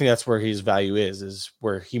DCs. Yeah, I think that's where his value is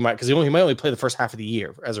where he might, because he might only play the first half of the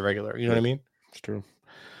year as a regular. You know what I mean? It's true.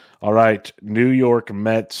 All right, New York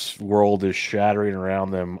Mets world is shattering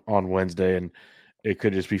around them on Wednesday, and it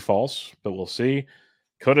could just be false, but we'll see.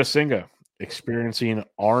 Kota Singa experiencing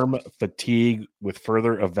arm fatigue with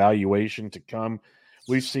further evaluation to come.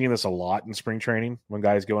 We've seen this a lot in spring training when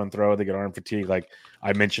guys go and throw, they get arm fatigue. Like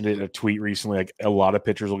I mentioned it in a tweet recently, like a lot of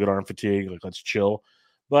pitchers will get arm fatigue. Like, let's chill.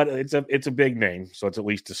 But it's a big name, so let's at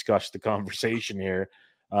least discuss the conversation here.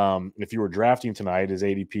 If you were drafting tonight, his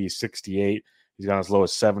ADP is 68. He's gone as low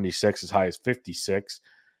as 76, as high as 56.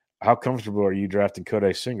 How comfortable are you drafting Kota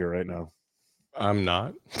Singa right now? I'm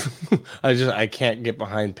not. I can't get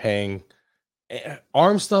behind paying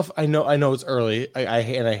arm stuff. I know it's early. I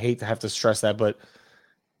hate to have to stress that, but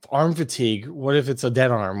arm fatigue. What if it's a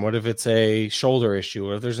dead arm? What if it's a shoulder issue?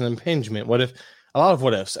 What if there's an impingement? What if a lot of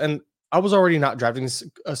what ifs? And I was already not drafting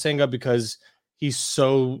Senga because he's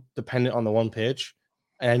so dependent on the one pitch.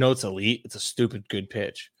 And I know it's elite. It's a stupid good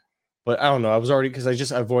pitch. But I don't know. I was already because I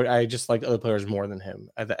just like other players more than him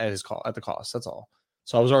at the cost. That's all.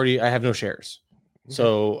 So I have no shares. Okay.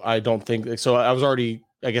 So I don't think so. I was already,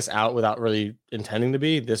 I guess, out without really intending to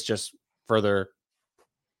be. This just further.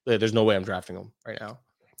 There's no way I'm drafting him right now.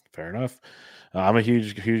 Fair enough. I'm a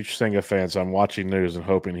huge Senga fan, so I'm watching news and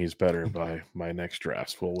hoping he's better by my next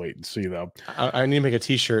drafts. We'll wait and see, though. I need to make a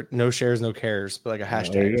T-shirt, no shares, no cares, but like a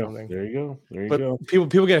hashtag or something. There you go.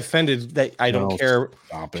 People get offended that I don't care.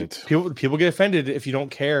 Stop it. People get offended if you don't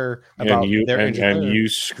care about you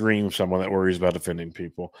scream someone that worries about offending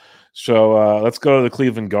people. So let's go to the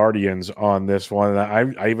Cleveland Guardians on this one.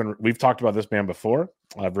 We've talked about this man before.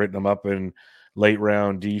 I've written them up in late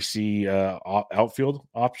round DC outfield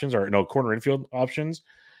options, or no, corner infield options,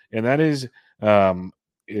 and that is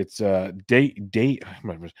it's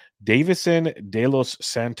Davison De Los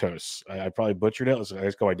Santos. I probably butchered it.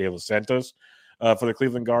 Let's go by De Los Santos for the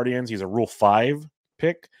Cleveland Guardians. He's a Rule 5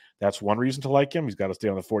 pick. That's one reason to like him. He's got to stay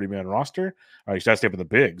on the 40-man roster. He's got to stay up in the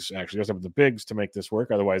bigs. Actually, he has to stay up in the bigs to make this work.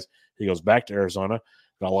 Otherwise, he goes back to Arizona.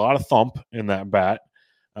 Got a lot of thump in that bat.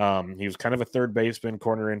 He was kind of a third baseman,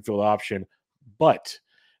 corner infield option. But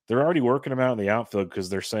they're already working him out in the outfield because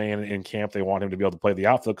they're saying in camp they want him to be able to play the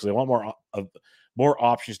outfield because they want more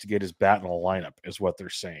options to get his bat in the lineup is what they're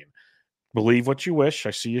saying. Believe what you wish.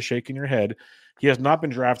 I see you shaking your head. He has not been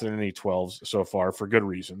drafted in any 12s so far for good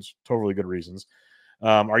reasons, totally good reasons.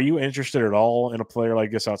 Are you interested at all in a player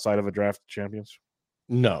like this outside of a draft champions?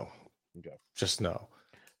 No. Okay. Just no.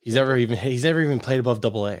 He's never even played above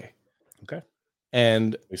AA. Okay.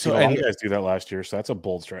 And so a lot of guys do that last year, so that's a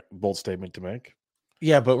bold statement to make.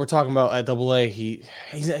 Yeah, but we're talking about at AA. He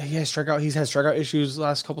has strikeout. He's had strikeout issues the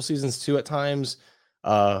last couple seasons too at times.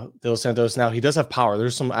 De Los Santos. Now he does have power.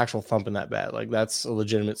 There's some actual thump in that bat. Like that's a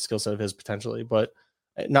legitimate skill set of his potentially, but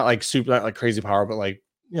not like crazy power, but like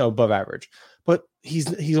above average. But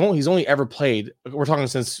he's only ever played. We're talking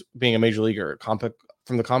since being a major leaguer,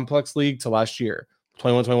 from the complex league to last year,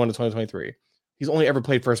 21-21 to 2023. He's only ever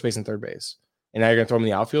played first base and third base. And now you're going to throw him in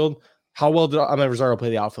the outfield. How well did Amed Rosario play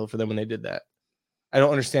the outfield for them when they did that? I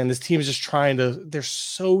don't understand. This team is just they're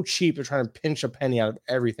so cheap. They're trying to pinch a penny out of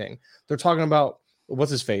everything. They're talking about, what's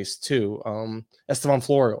his face too? Estevan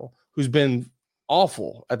Florial, who's been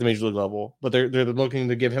awful at the major league level, but they're looking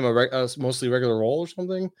to give him a mostly regular role or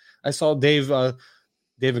something. I saw Dave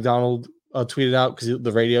McDonald tweeted out because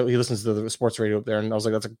the radio, he listens to the sports radio up there, and I was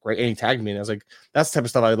like, that's a great, and he tagged me, and I was like, that's the type of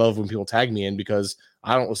stuff I love when people tag me in because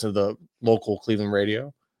I don't listen to the local Cleveland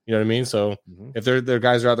radio. You know what I mean? So if their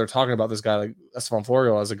guys are out there talking about this guy like Esteban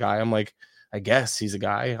Florial as a guy, I'm like, I guess he's a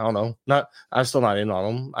guy. I don't know. I'm still not in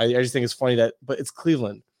on him. I just think it's funny but it's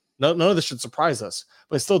Cleveland. None of this should surprise us,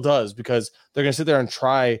 but it still does because they're going to sit there and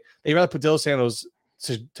try. They'd rather put De Los Santos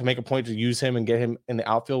to make a point to use him and get him in the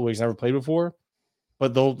outfield where he's never played before.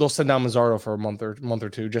 But they'll send down Mazzaro for a month or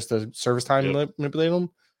two just to service time manipulate him.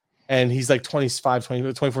 And he's like 24,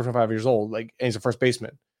 25 years old. Like, and he's a first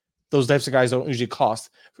baseman. Those types of guys don't usually cost.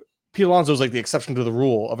 Pete Alonso is like the exception to the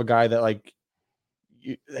rule of a guy that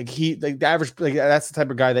the average, that's the type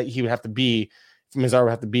of guy that he would have to be, Mazzaro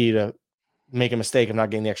would have to be to make a mistake of not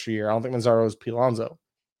getting the extra year. I don't think Mazzaro is Pete Alonso.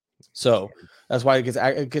 So that's why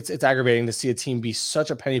it's aggravating to see a team be such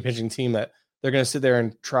a penny pinching team that they're going to sit there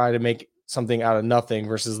and try to make something out of nothing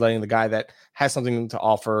versus letting the guy that has something to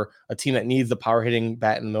offer, a team that needs the power hitting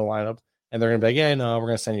bat in the lineup, and they're going to be like, yeah, no, we're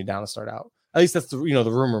going to send you down to start out. At least that's the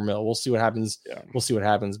rumor mill. We'll see what happens. Yeah. We'll see what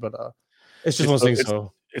happens, but it's just one of those things.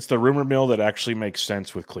 So it's the rumor mill that actually makes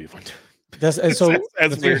sense with Cleveland. That's and so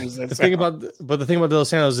as weird as that the thing about De Los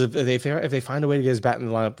Santos is if they find a way to get his bat in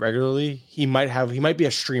the lineup regularly, he might be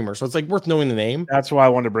a streamer. So it's like worth knowing the name. That's why I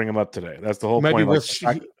wanted to bring him up today. That's the whole point.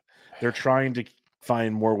 They're trying to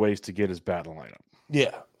find more ways to get his bat in the lineup.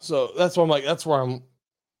 Yeah. So that's why I'm.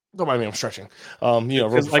 Don't mind me, I'm stretching.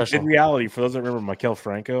 Like in reality, for those that remember Maikel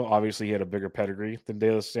Franco, obviously he had a bigger pedigree than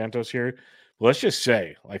De Los Santos here. But let's just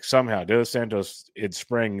say, like somehow De Los Santos in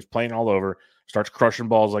spring is playing all over, starts crushing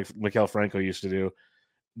balls like Maikel Franco used to do.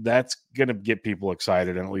 That's gonna get people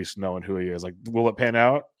excited and at least knowing who he is. Like, will it pan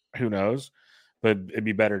out? Who knows? But it'd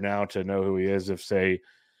be better now to know who he is if, say,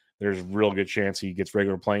 there's a real good chance he gets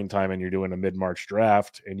regular playing time and you're doing a mid-March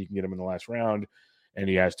draft and you can get him in the last round. And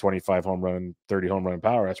he has 25 home run, 30 home run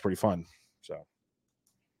power. That's pretty fun. So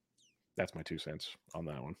that's my 2 cents on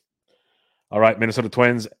that one. All right, Minnesota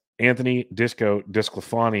Twins, Anthony Disco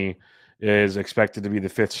Disclafani is expected to be the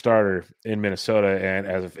 5th starter in Minnesota. And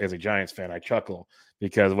as a Giants fan, I chuckle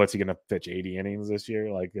because what's he going to pitch 80 innings this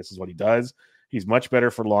year? Like, this is what he does. He's much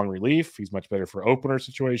better for long relief. He's much better for opener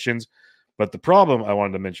situations. But the problem I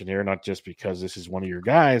wanted to mention here, not just because this is one of your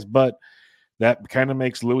guys, but that kind of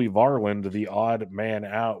makes Louis Varland the odd man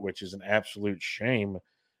out, which is an absolute shame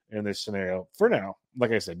in this scenario. For now,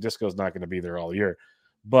 like I said, Disco's not going to be there all year.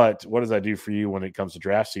 But what does that do for you when it comes to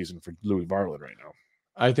draft season for Louis Varland right now?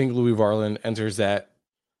 I think Louis Varland enters that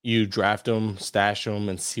you draft him, stash him,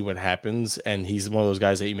 and see what happens. And he's one of those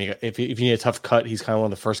guys that you make. If you need a tough cut, he's kind of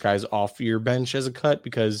one of the first guys off your bench as a cut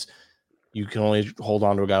because you can only hold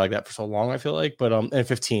on to a guy like that for so long, I feel like. But and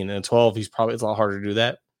 15 and 12, it's a lot harder to do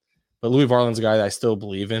that. But Louis Varland's a guy that I still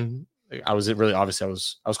believe in. I was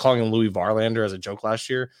calling him Louis Varlander as a joke last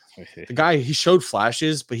year. The guy, he showed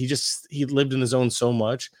flashes, but he lived in the zone so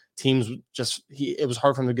much. Teams it was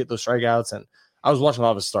hard for him to get those strikeouts. And I was watching a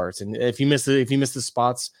lot of his starts. And if he missed the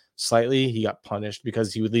spots slightly, he got punished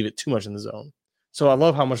because he would leave it too much in the zone. So I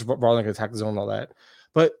love how much Varland can attack the zone and all that.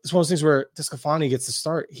 But it's one of those things where Disclafani gets to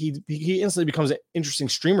start. He instantly becomes an interesting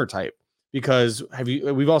streamer type because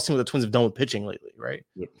we've all seen what the Twins have done with pitching lately, right?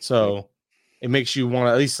 Yep. So it makes you want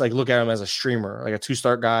to at least like look at him as a streamer, like a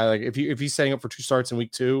 2-start guy. Like if he's setting up for 2 starts in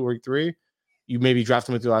week 2 or week 3, you maybe draft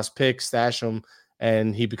him with your last pick, stash him,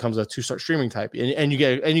 and he becomes a 2-start streaming type. And you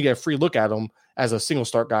get a free look at him as a single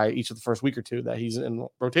start guy each of the first week or 2 that he's in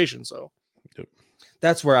rotation. So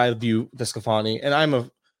that's where I view Disclafani. And I'm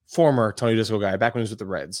a former Tony Disco guy back when he was with the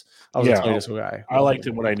Reds. I was a Tony Disco guy. I liked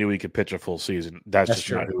him when I knew he could pitch a full season. That's just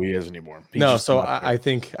true. Not who he is anymore. I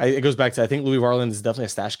think it goes back to, I think Louis Varland is definitely a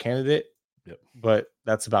stash candidate. Yep. But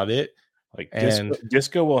that's about it. Like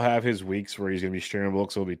Disco will have his weeks where he's going to be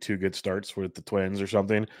streamable, so it'll be 2 good starts with the Twins or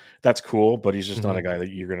something. That's cool, but he's just not a guy that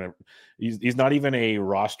you're going to – he's not even a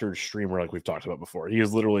rostered streamer like we've talked about before. He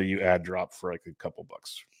is literally you add drop for like a couple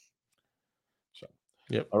bucks. So,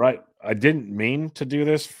 yep. All right. I didn't mean to do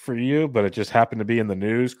this for you, but it just happened to be in the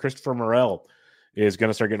news. Christopher Morel is going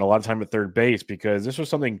to start getting a lot of time at third base because this was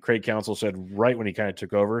something Craig Counsell said right when he kind of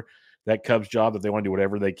took over that Cubs job, that they want to do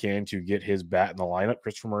whatever they can to get his bat in the lineup,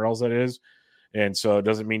 Christopher Morel's that is. And so it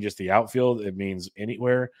doesn't mean just the outfield, it means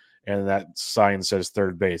anywhere. And that sign says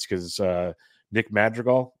third base because Nick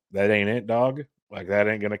Madrigal, that ain't it, dog. Like that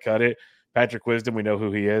ain't going to cut it. Patrick Wisdom, we know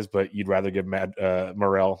who he is, but you'd rather give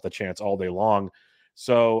Morel the chance all day long.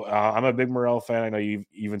 So I'm a big Morel fan. I know you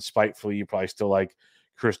even spitefully, you probably still like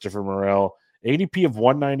Christopher Morel. ADP of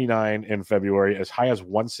 199 in February, as high as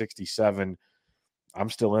 167. I'm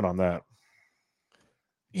still in on that.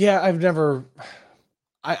 Yeah, I've never.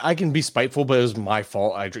 I can be spiteful, but it was my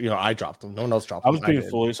fault. I dropped him. No one else dropped him. I was being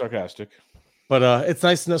fully sarcastic. But it's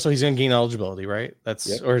nice to know. So he's going to gain eligibility, right?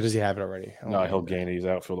 Or does he have it already? No, he'll gain it. He's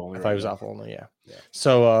outfield only. I thought he was outfield only. Yeah.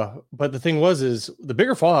 So, but the thing is the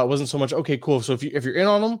bigger fallout wasn't so much. Okay, cool. So if you're in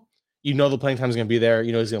on him, the playing time is going to be there.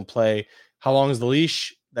 He's going to play. How long is the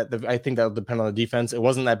leash? I think that will depend on the defense. It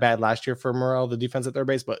wasn't that bad last year for Morel, the defense at third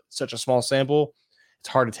base, but such a small sample. It's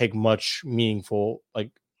hard to take much meaningful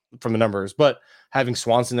from the numbers, but having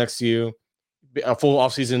Swanson next to you, a full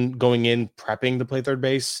offseason going in, prepping to play third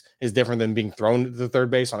base is different than being thrown to the third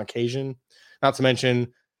base on occasion. Not to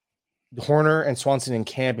mention Horner and Swanson in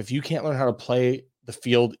camp. If you can't learn how to play the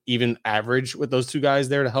field, even average with those 2 guys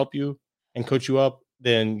there to help you and coach you up,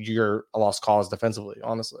 then you're a lost cause defensively,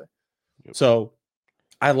 honestly. Yep. So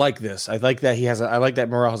I like this. I like that I like that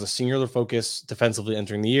Morel has a singular focus defensively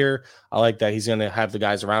entering the year. I like that he's going to have the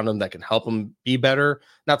guys around him that can help him be better.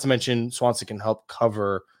 Not to mention Swanson can help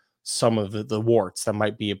cover some of the warts that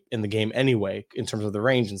might be in the game anyway, in terms of the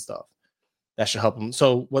range and stuff. That should help him.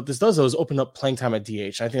 So what this does, though, is open up playing time at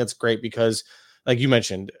DH. I think that's great because, like you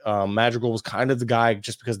mentioned, Madrigal was kind of the guy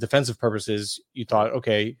just because defensive purposes, you thought,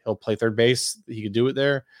 okay, he'll play third base. He could do it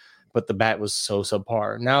there. But the bat was so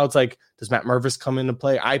subpar. Now it's like, does Matt Mervis come into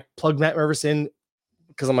play? I plugged Matt Mervis in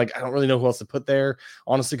because I'm like, I don't really know who else to put there,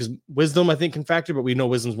 honestly, because Wisdom, I think, can factor, but we know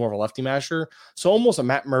Wisdom's more of a lefty masher. So almost a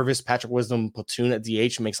Matt Mervis, Patrick Wisdom platoon at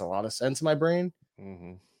DH makes a lot of sense in my brain.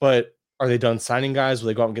 Mm-hmm. But are they done signing guys? Will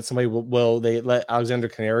they go out and get somebody? Will they let Alexander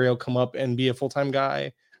Canario come up and be a full-time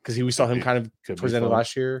guy? Because we saw him kind of towards the end of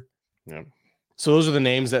last year. Yeah. So those are the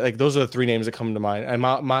names those are the 3 names that come to mind. And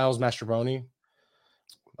Miles Mastrobuoni.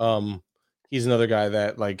 He's another guy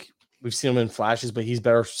that we've seen him in flashes, but he's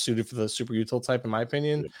better suited for the super util type, in my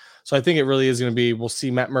opinion. Yep. So I think it really is going to be, we'll see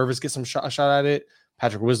Matt Mervis get a shot at it,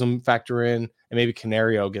 Patrick Wisdom factor in, and maybe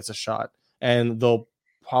Canario gets a shot. And they'll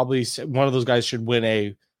probably, one of those guys should win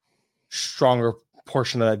a stronger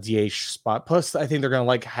portion of that DH spot. Plus, I think they're going to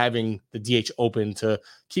like having the DH open to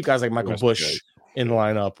keep guys like Michael Busch in the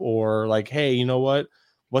lineup, or like, hey, you know what?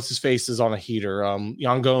 What's his face is on a heater.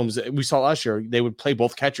 Jan Gomes, we saw last year, they would play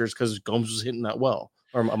both catchers because Gomes was hitting that well.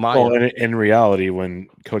 Or Amaya. Well, in reality, when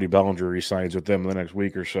Cody Bellinger resigns with them in the next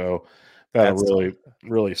week or so, that'll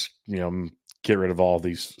really, get rid of all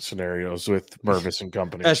these scenarios with Mervis and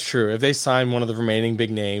company. That's true. If they sign one of the remaining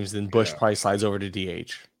big names, then Busch probably slides over to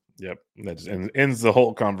DH. Yep, that ends the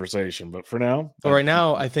whole conversation. But for now, right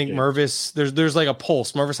now, I think Mervis, there's like a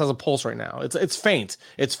pulse. Mervis has a pulse right now. It's faint.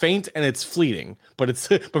 It's faint and it's fleeting, but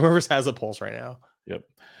Mervis has a pulse right now. Yep.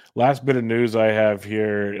 Last bit of news I have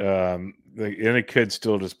here, and it could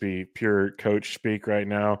still just be pure coach speak right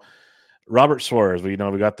now. Robert Suarez, we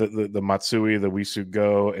got the Matsui, the Wisu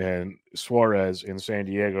Go, and Suarez in San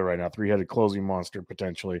Diego right now. 3-headed closing monster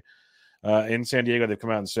potentially. In San Diego, they've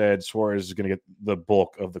come out and said Suarez is going to get the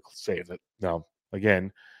bulk of the saves. Now,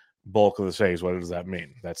 again, bulk of the saves, what does that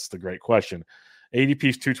mean? That's the great question.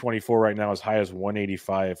 ADP's 224 right now, as high as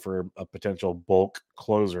 185 for a potential bulk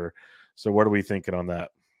closer. So what are we thinking on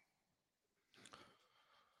that?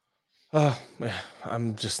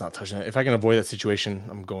 I'm just not touching it. If I can avoid that situation,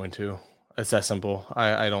 I'm going to. It's that simple.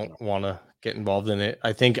 I don't want to get involved in it.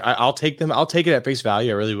 I think I'll take them. I'll take it at face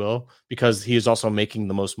value. I really will, because he is also making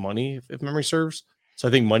the most money, if memory serves. So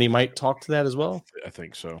I think money might talk to that as well. I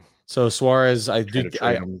think so. So Suarez,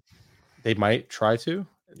 they might try to.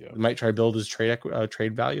 Yeah. They might try to build his trade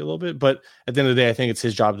value a little bit, but at the end of the day, I think it's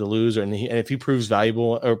his job to lose. And if he proves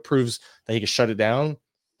valuable or proves that he can shut it down,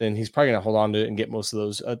 then he's probably going to hold on to it and get most of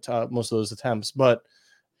those attempts. But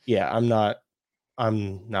yeah, I'm not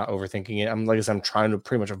overthinking it. I'm trying to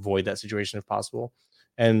pretty much avoid that situation if possible.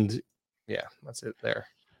 And yeah, that's it there.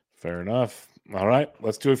 Fair enough. All right,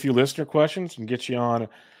 let's do a few listener questions and get you on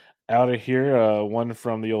out of here. One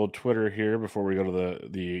from the old Twitter here before we go to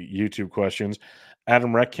the YouTube questions.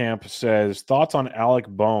 Adam Reckcamp says, thoughts on Alec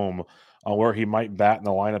Boehm on where he might bat in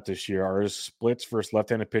the lineup this year? Are his splits versus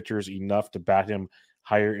left-handed pitchers enough to bat him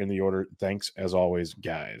higher in the order? Thanks as always,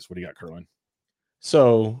 guys. What do you got, Kurland?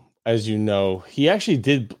 So, as you know, he actually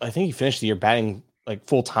did. I think he finished the year batting like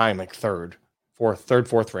full time, like third,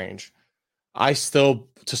 fourth range. I still,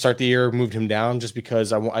 to start the year, moved him down just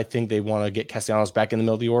because I think they want to get Castellanos back in the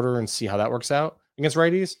middle of the order and see how that works out against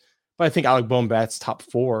righties. But I think Alec Boehm bats top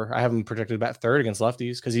 4. I have him projected to bat third against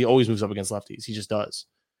lefties because he always moves up against lefties. He just does.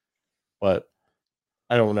 But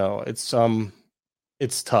I don't know. It's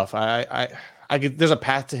tough. There's a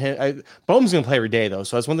path to him. Boehm's going to play every day, though.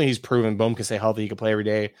 So that's one thing he's proven. Boehm can stay healthy. He can play every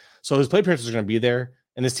day. So his play appearances are going to be there.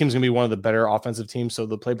 And this team's going to be one of the better offensive teams. So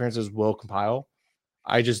the play appearances will compile.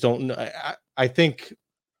 I just don't know. I think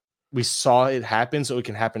we saw it happen, so it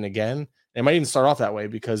can happen again. It might even start off that way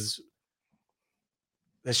because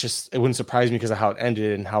it wouldn't surprise me because of how it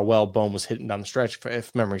ended and how well Boehm was hitting down the stretch,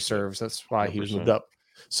 if memory serves. That's why 100%. He was moved up.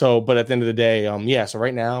 So, but at the end of the day, so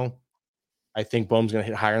right now, I think Boehm's going to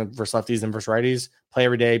hit higher versus lefties than versus righties. Play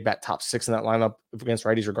every day, bat top 6 in that lineup against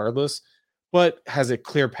righties regardless, but has a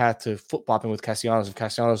clear path to flip-flopping with Castellanos. If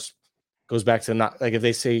Castellanos goes back to not, like if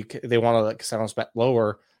they say they want to let Castellanos bat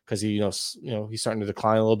lower because he's starting to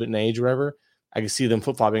decline a little bit in age or whatever, I can see them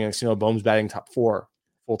flip-flopping and Boehm's batting top 4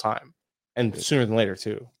 full time and sooner than later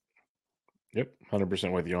too. Yep,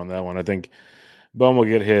 100% with you on that one. I think Boehm will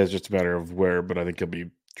get his, just a matter of where, but I think he'll be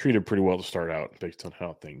treated pretty well to start out based on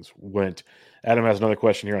how things went. Adam has another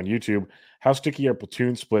question here on YouTube. How sticky are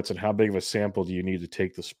platoon splits and how big of a sample do you need to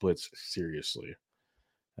take the splits seriously?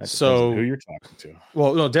 So who you're talking to.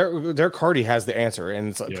 Well, no, Derek Hardy has the answer, and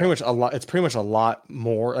it's pretty much a lot. It's pretty much a lot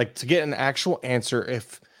more like to get an actual answer.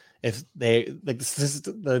 If they like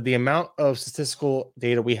the amount of statistical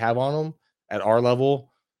data we have on them at our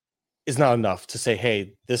level is not enough to say,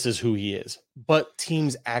 hey, this is who he is. But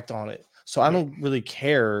teams act on it. So I don't really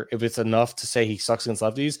care if it's enough to say he sucks against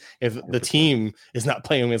lefties. If the team is not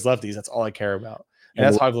playing against lefties, that's all I care about. And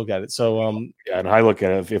that's how I look at it. So, and I look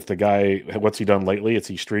at it, if the guy, what's he done lately? Is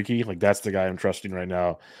he streaky? Like that's the guy I'm trusting right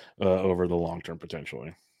now over the long term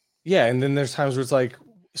potentially. Yeah, and then there's times where it's like,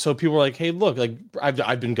 so people are like, hey, look, like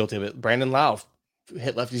I've been guilty of it. Brandon Lau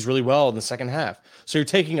hit lefties really well in the second half. So you're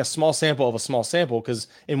taking a small sample of a small sample because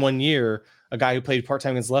in 1 year, a guy who played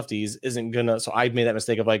part-time against lefties isn't gonna. So I made that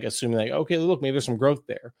mistake of like assuming like, okay, look, maybe there's some growth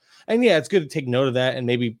there. And yeah, it's good to take note of that and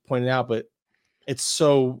maybe point it out, but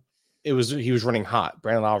he was running hot.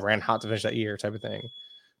 Brandon Lau ran hot to finish that year type of thing.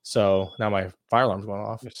 So now my fire alarm's going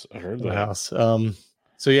off. Yes, I heard in that. The house.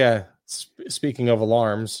 So yeah, speaking of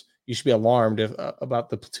alarms, you should be alarmed about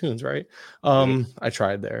the platoons, right? I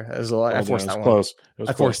tried there. It was a lot. I forced that one. Close.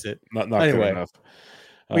 I forced it. Not anyway. good enough.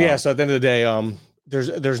 But yeah, so at the end of the day,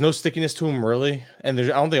 there's no stickiness to him really, and I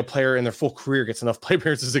don't think a player in their full career gets enough play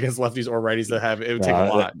appearances against lefties or righties to have it would take a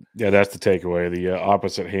lot. That's the takeaway. The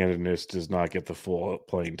opposite handedness does not get the full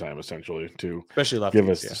playing time essentially to especially lefties, give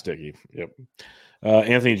us the sticky. Yep.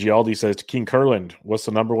 Anthony Gialdi says to King Kurland, what's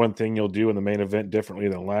the number one thing you'll do in the main event differently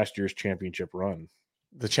than last year's championship run?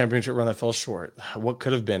 The championship run that fell short. What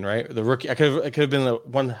could have been, right? The rookie, it could have been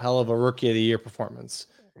one hell of a rookie of the year performance.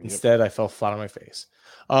 Instead, I fell flat on my face.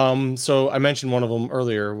 So I mentioned one of them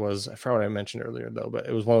earlier I forgot what I mentioned earlier though, but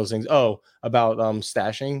it was one of those things. Oh, about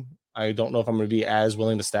stashing. I don't know if I'm going to be as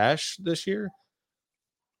willing to stash this year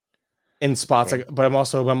in spots. But I'm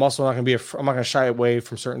also not going to be. I'm not going to shy away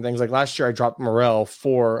from certain things. Like last year, I dropped Morel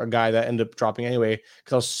for a guy that ended up dropping anyway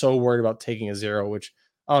because I was so worried about taking a 0. Which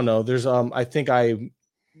I don't know. There's I think I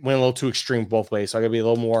went a little too extreme both ways, so I got to be a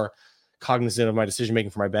little more cognizant of my decision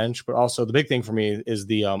making for my bench. But also the big thing for me is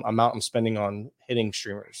the amount I'm spending on hitting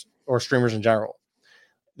streamers or streamers in general.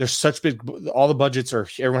 There's such all the budgets are,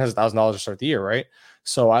 everyone has $1,000 to start the year, right?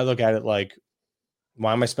 So I look at it like,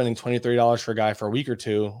 why am I spending $20, $30 for a guy for a week or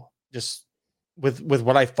two? Just with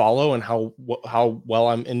what I follow and how well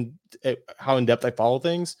I'm in, how in depth I follow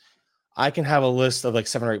things, I can have a list of like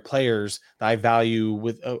 7 or 8 players that I value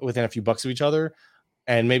within a few bucks of each other.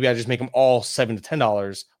 And maybe I just make them all $7 to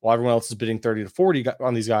 $10 while everyone else is bidding 30 to 40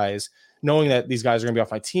 on these guys, knowing that these guys are going to be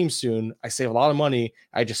off my team soon. I save a lot of money.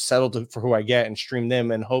 I just settle for who I get and stream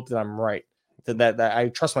them and hope that I'm right. That I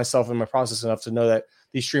trust myself in my process enough to know that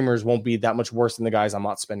these streamers won't be that much worse than the guys I'm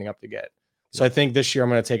not spending up to get. So I think this year I'm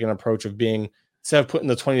going to take an approach of being, instead of putting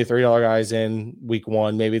the $20 to $30 guys in week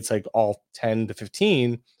 1, maybe it's like all 10 to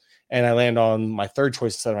 15, and I land on my third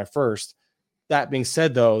choice instead of my first. That being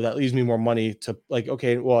said, though, that leaves me more money to like,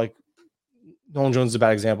 okay, well, like Nolan Jones is a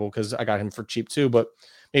bad example because I got him for cheap too, but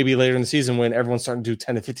maybe later in the season when everyone's starting to do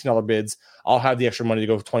 $10 to $15 bids, I'll have the extra money to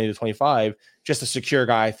go for 20 to 25, just a secure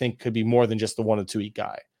guy I think could be more than just the 1 to 2 week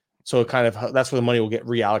guy. So it kind of, that's where the money will get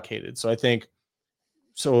reallocated. So I think,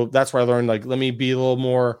 so that's where I learned, like, let me be a little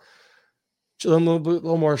more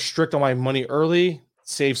strict on my money early,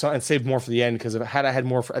 save some and save more for the end. Because if I had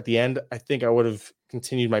more at the end, I think I would have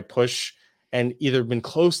continued my push and either been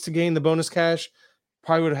close to getting the bonus cash,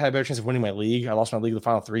 probably would have had a better chance of winning my league. I lost my league the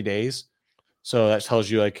final 3 days. So that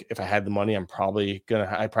tells you, like, if I had the money, I probably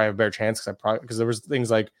have a better chance because there was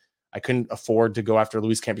things like I couldn't afford to go after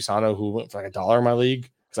Luis Campusano, who went for like $1 in my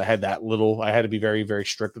league because I had that little. I had to be very, very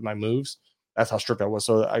strict with my moves. That's how strict I was.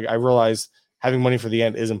 So I realized having money for the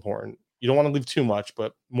end is important. You don't want to leave too much,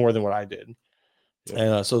 but more than what I did.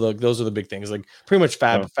 Yeah. And so those are the big things. Like pretty much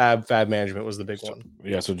fab management was the big one.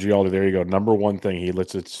 Yeah. So Gialdi, there you go. Number one thing, he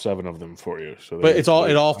listed 7 of them for you. So, but it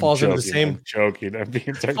all falls into the same. I'm joking.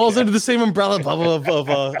 It falls into the same umbrella bubble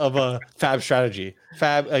of a fab strategy.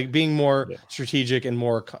 Fab, like being more strategic and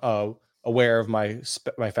more aware of my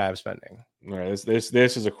fab spending. All right. This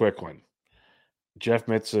is a quick one. Jeff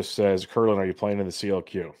Mitzvah says, Kurland, are you playing in the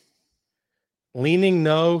CLQ? Leaning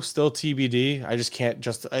no, still TBD. I just can't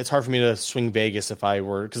it's hard for me to swing Vegas if I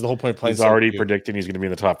were, because the whole point of playing he's already predicting he's going to be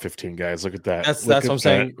in the top 15 guys. Look at that. That's what I'm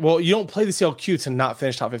saying. Well, you don't play the CLQ to not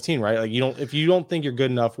finish top 15, right? Like if you don't think you're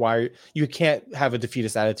good enough, you can't have a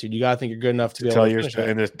defeatist attitude. You got to think you're good enough to be able to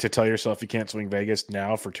finish to tell yourself you can't swing Vegas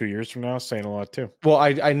now for 2 years from now, saying a lot too. Well,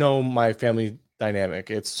 I know my family dynamic.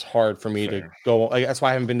 It's hard for me to go. Like, that's why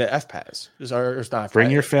I haven't been to FPAS. It's not Bring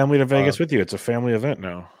your family to Vegas with you. It's a family event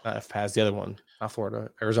now. Not FPAS, the other one, not Florida,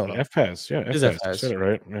 Arizona. FPAS, yeah, it is FPAS. Said it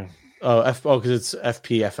right. Yeah. Because it's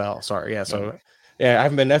FPFL. Sorry, yeah. So I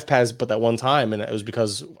haven't been to FPAS, but that one time, and it was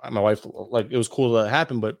because my wife, like, it was cool that it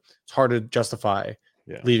happened, but it's hard to justify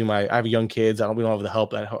leaving I have young kids. We don't have the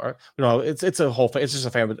help that it's a whole. It's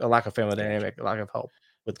just a lack of family dynamic, a lack of help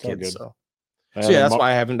with kids. So that's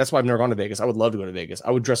why I've never gone to Vegas. I would love to go to Vegas.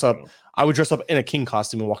 I would dress up in a king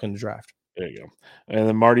costume and walk in the draft. There you go. And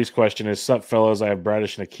then Marty's question is, sup fellas, I have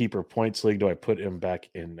Bradish in a keeper points league. Do I put him back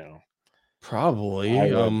in now? Probably.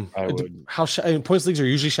 I would. Points leagues are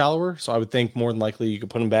usually shallower, so I would think more than likely you could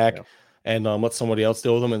put him back and let somebody else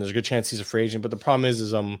deal with him, and there's a good chance he's a free agent. But the problem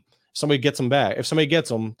is somebody gets him back. If somebody gets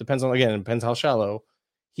him, depends how shallow.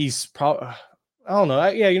 He's probably, I don't know.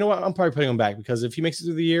 You know what? I'm probably putting him back, because if he makes it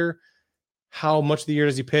through the year, how much of the year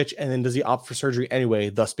does he pitch? And then does he opt for surgery anyway,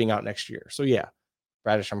 thus being out next year? So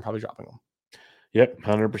Bradish, I'm probably dropping him. Yep,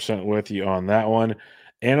 100% with you on that one.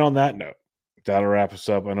 And on that note, that'll wrap us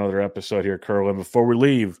up another episode here, Kurland. Before we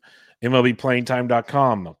leave,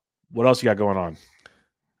 MLBPlayingTime.com. What else you got going on?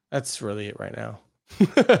 That's really it right now.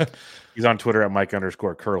 He's on Twitter at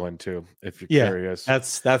Mike_Kurland too, if you're curious.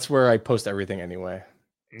 That's where I post everything anyway.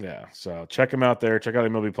 Yeah, so check him out there. Check out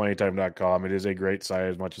MLBPlayingTime.com. It is a great site.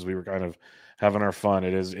 As much as we were kind of having our fun,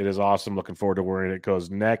 it is awesome. Looking forward to where it goes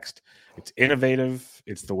next. It's innovative.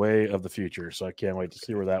 It's the way of the future. So I can't wait to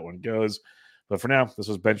see where that one goes. But for now, this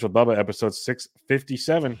was Bench with Bubba, episode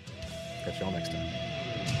 657. Catch y'all next time.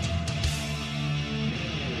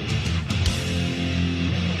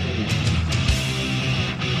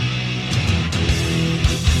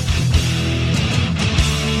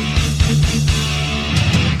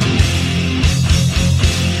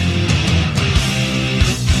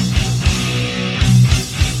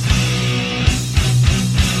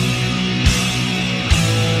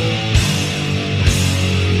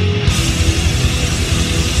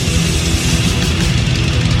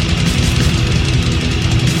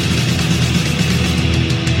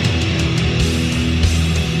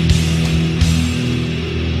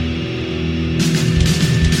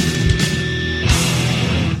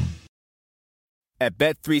 At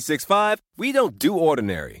Bet365, we don't do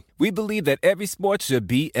ordinary. We believe that every sport should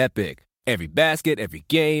be epic. Every basket, every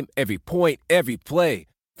game, every point, every play.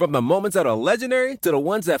 From the moments that are legendary to the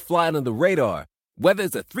ones that fly under the radar. Whether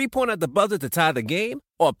it's a three-pointer at the buzzer to tie the game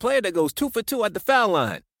or a player that goes 2 for 2 at the foul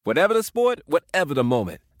line. Whatever the sport, whatever the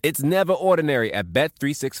moment. It's never ordinary at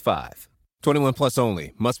Bet365. 21 plus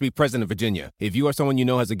only. Must be present in Virginia. If you or someone you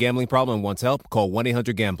know has a gambling problem and wants help, call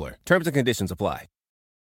 1-800-GAMBLER. Terms and conditions apply.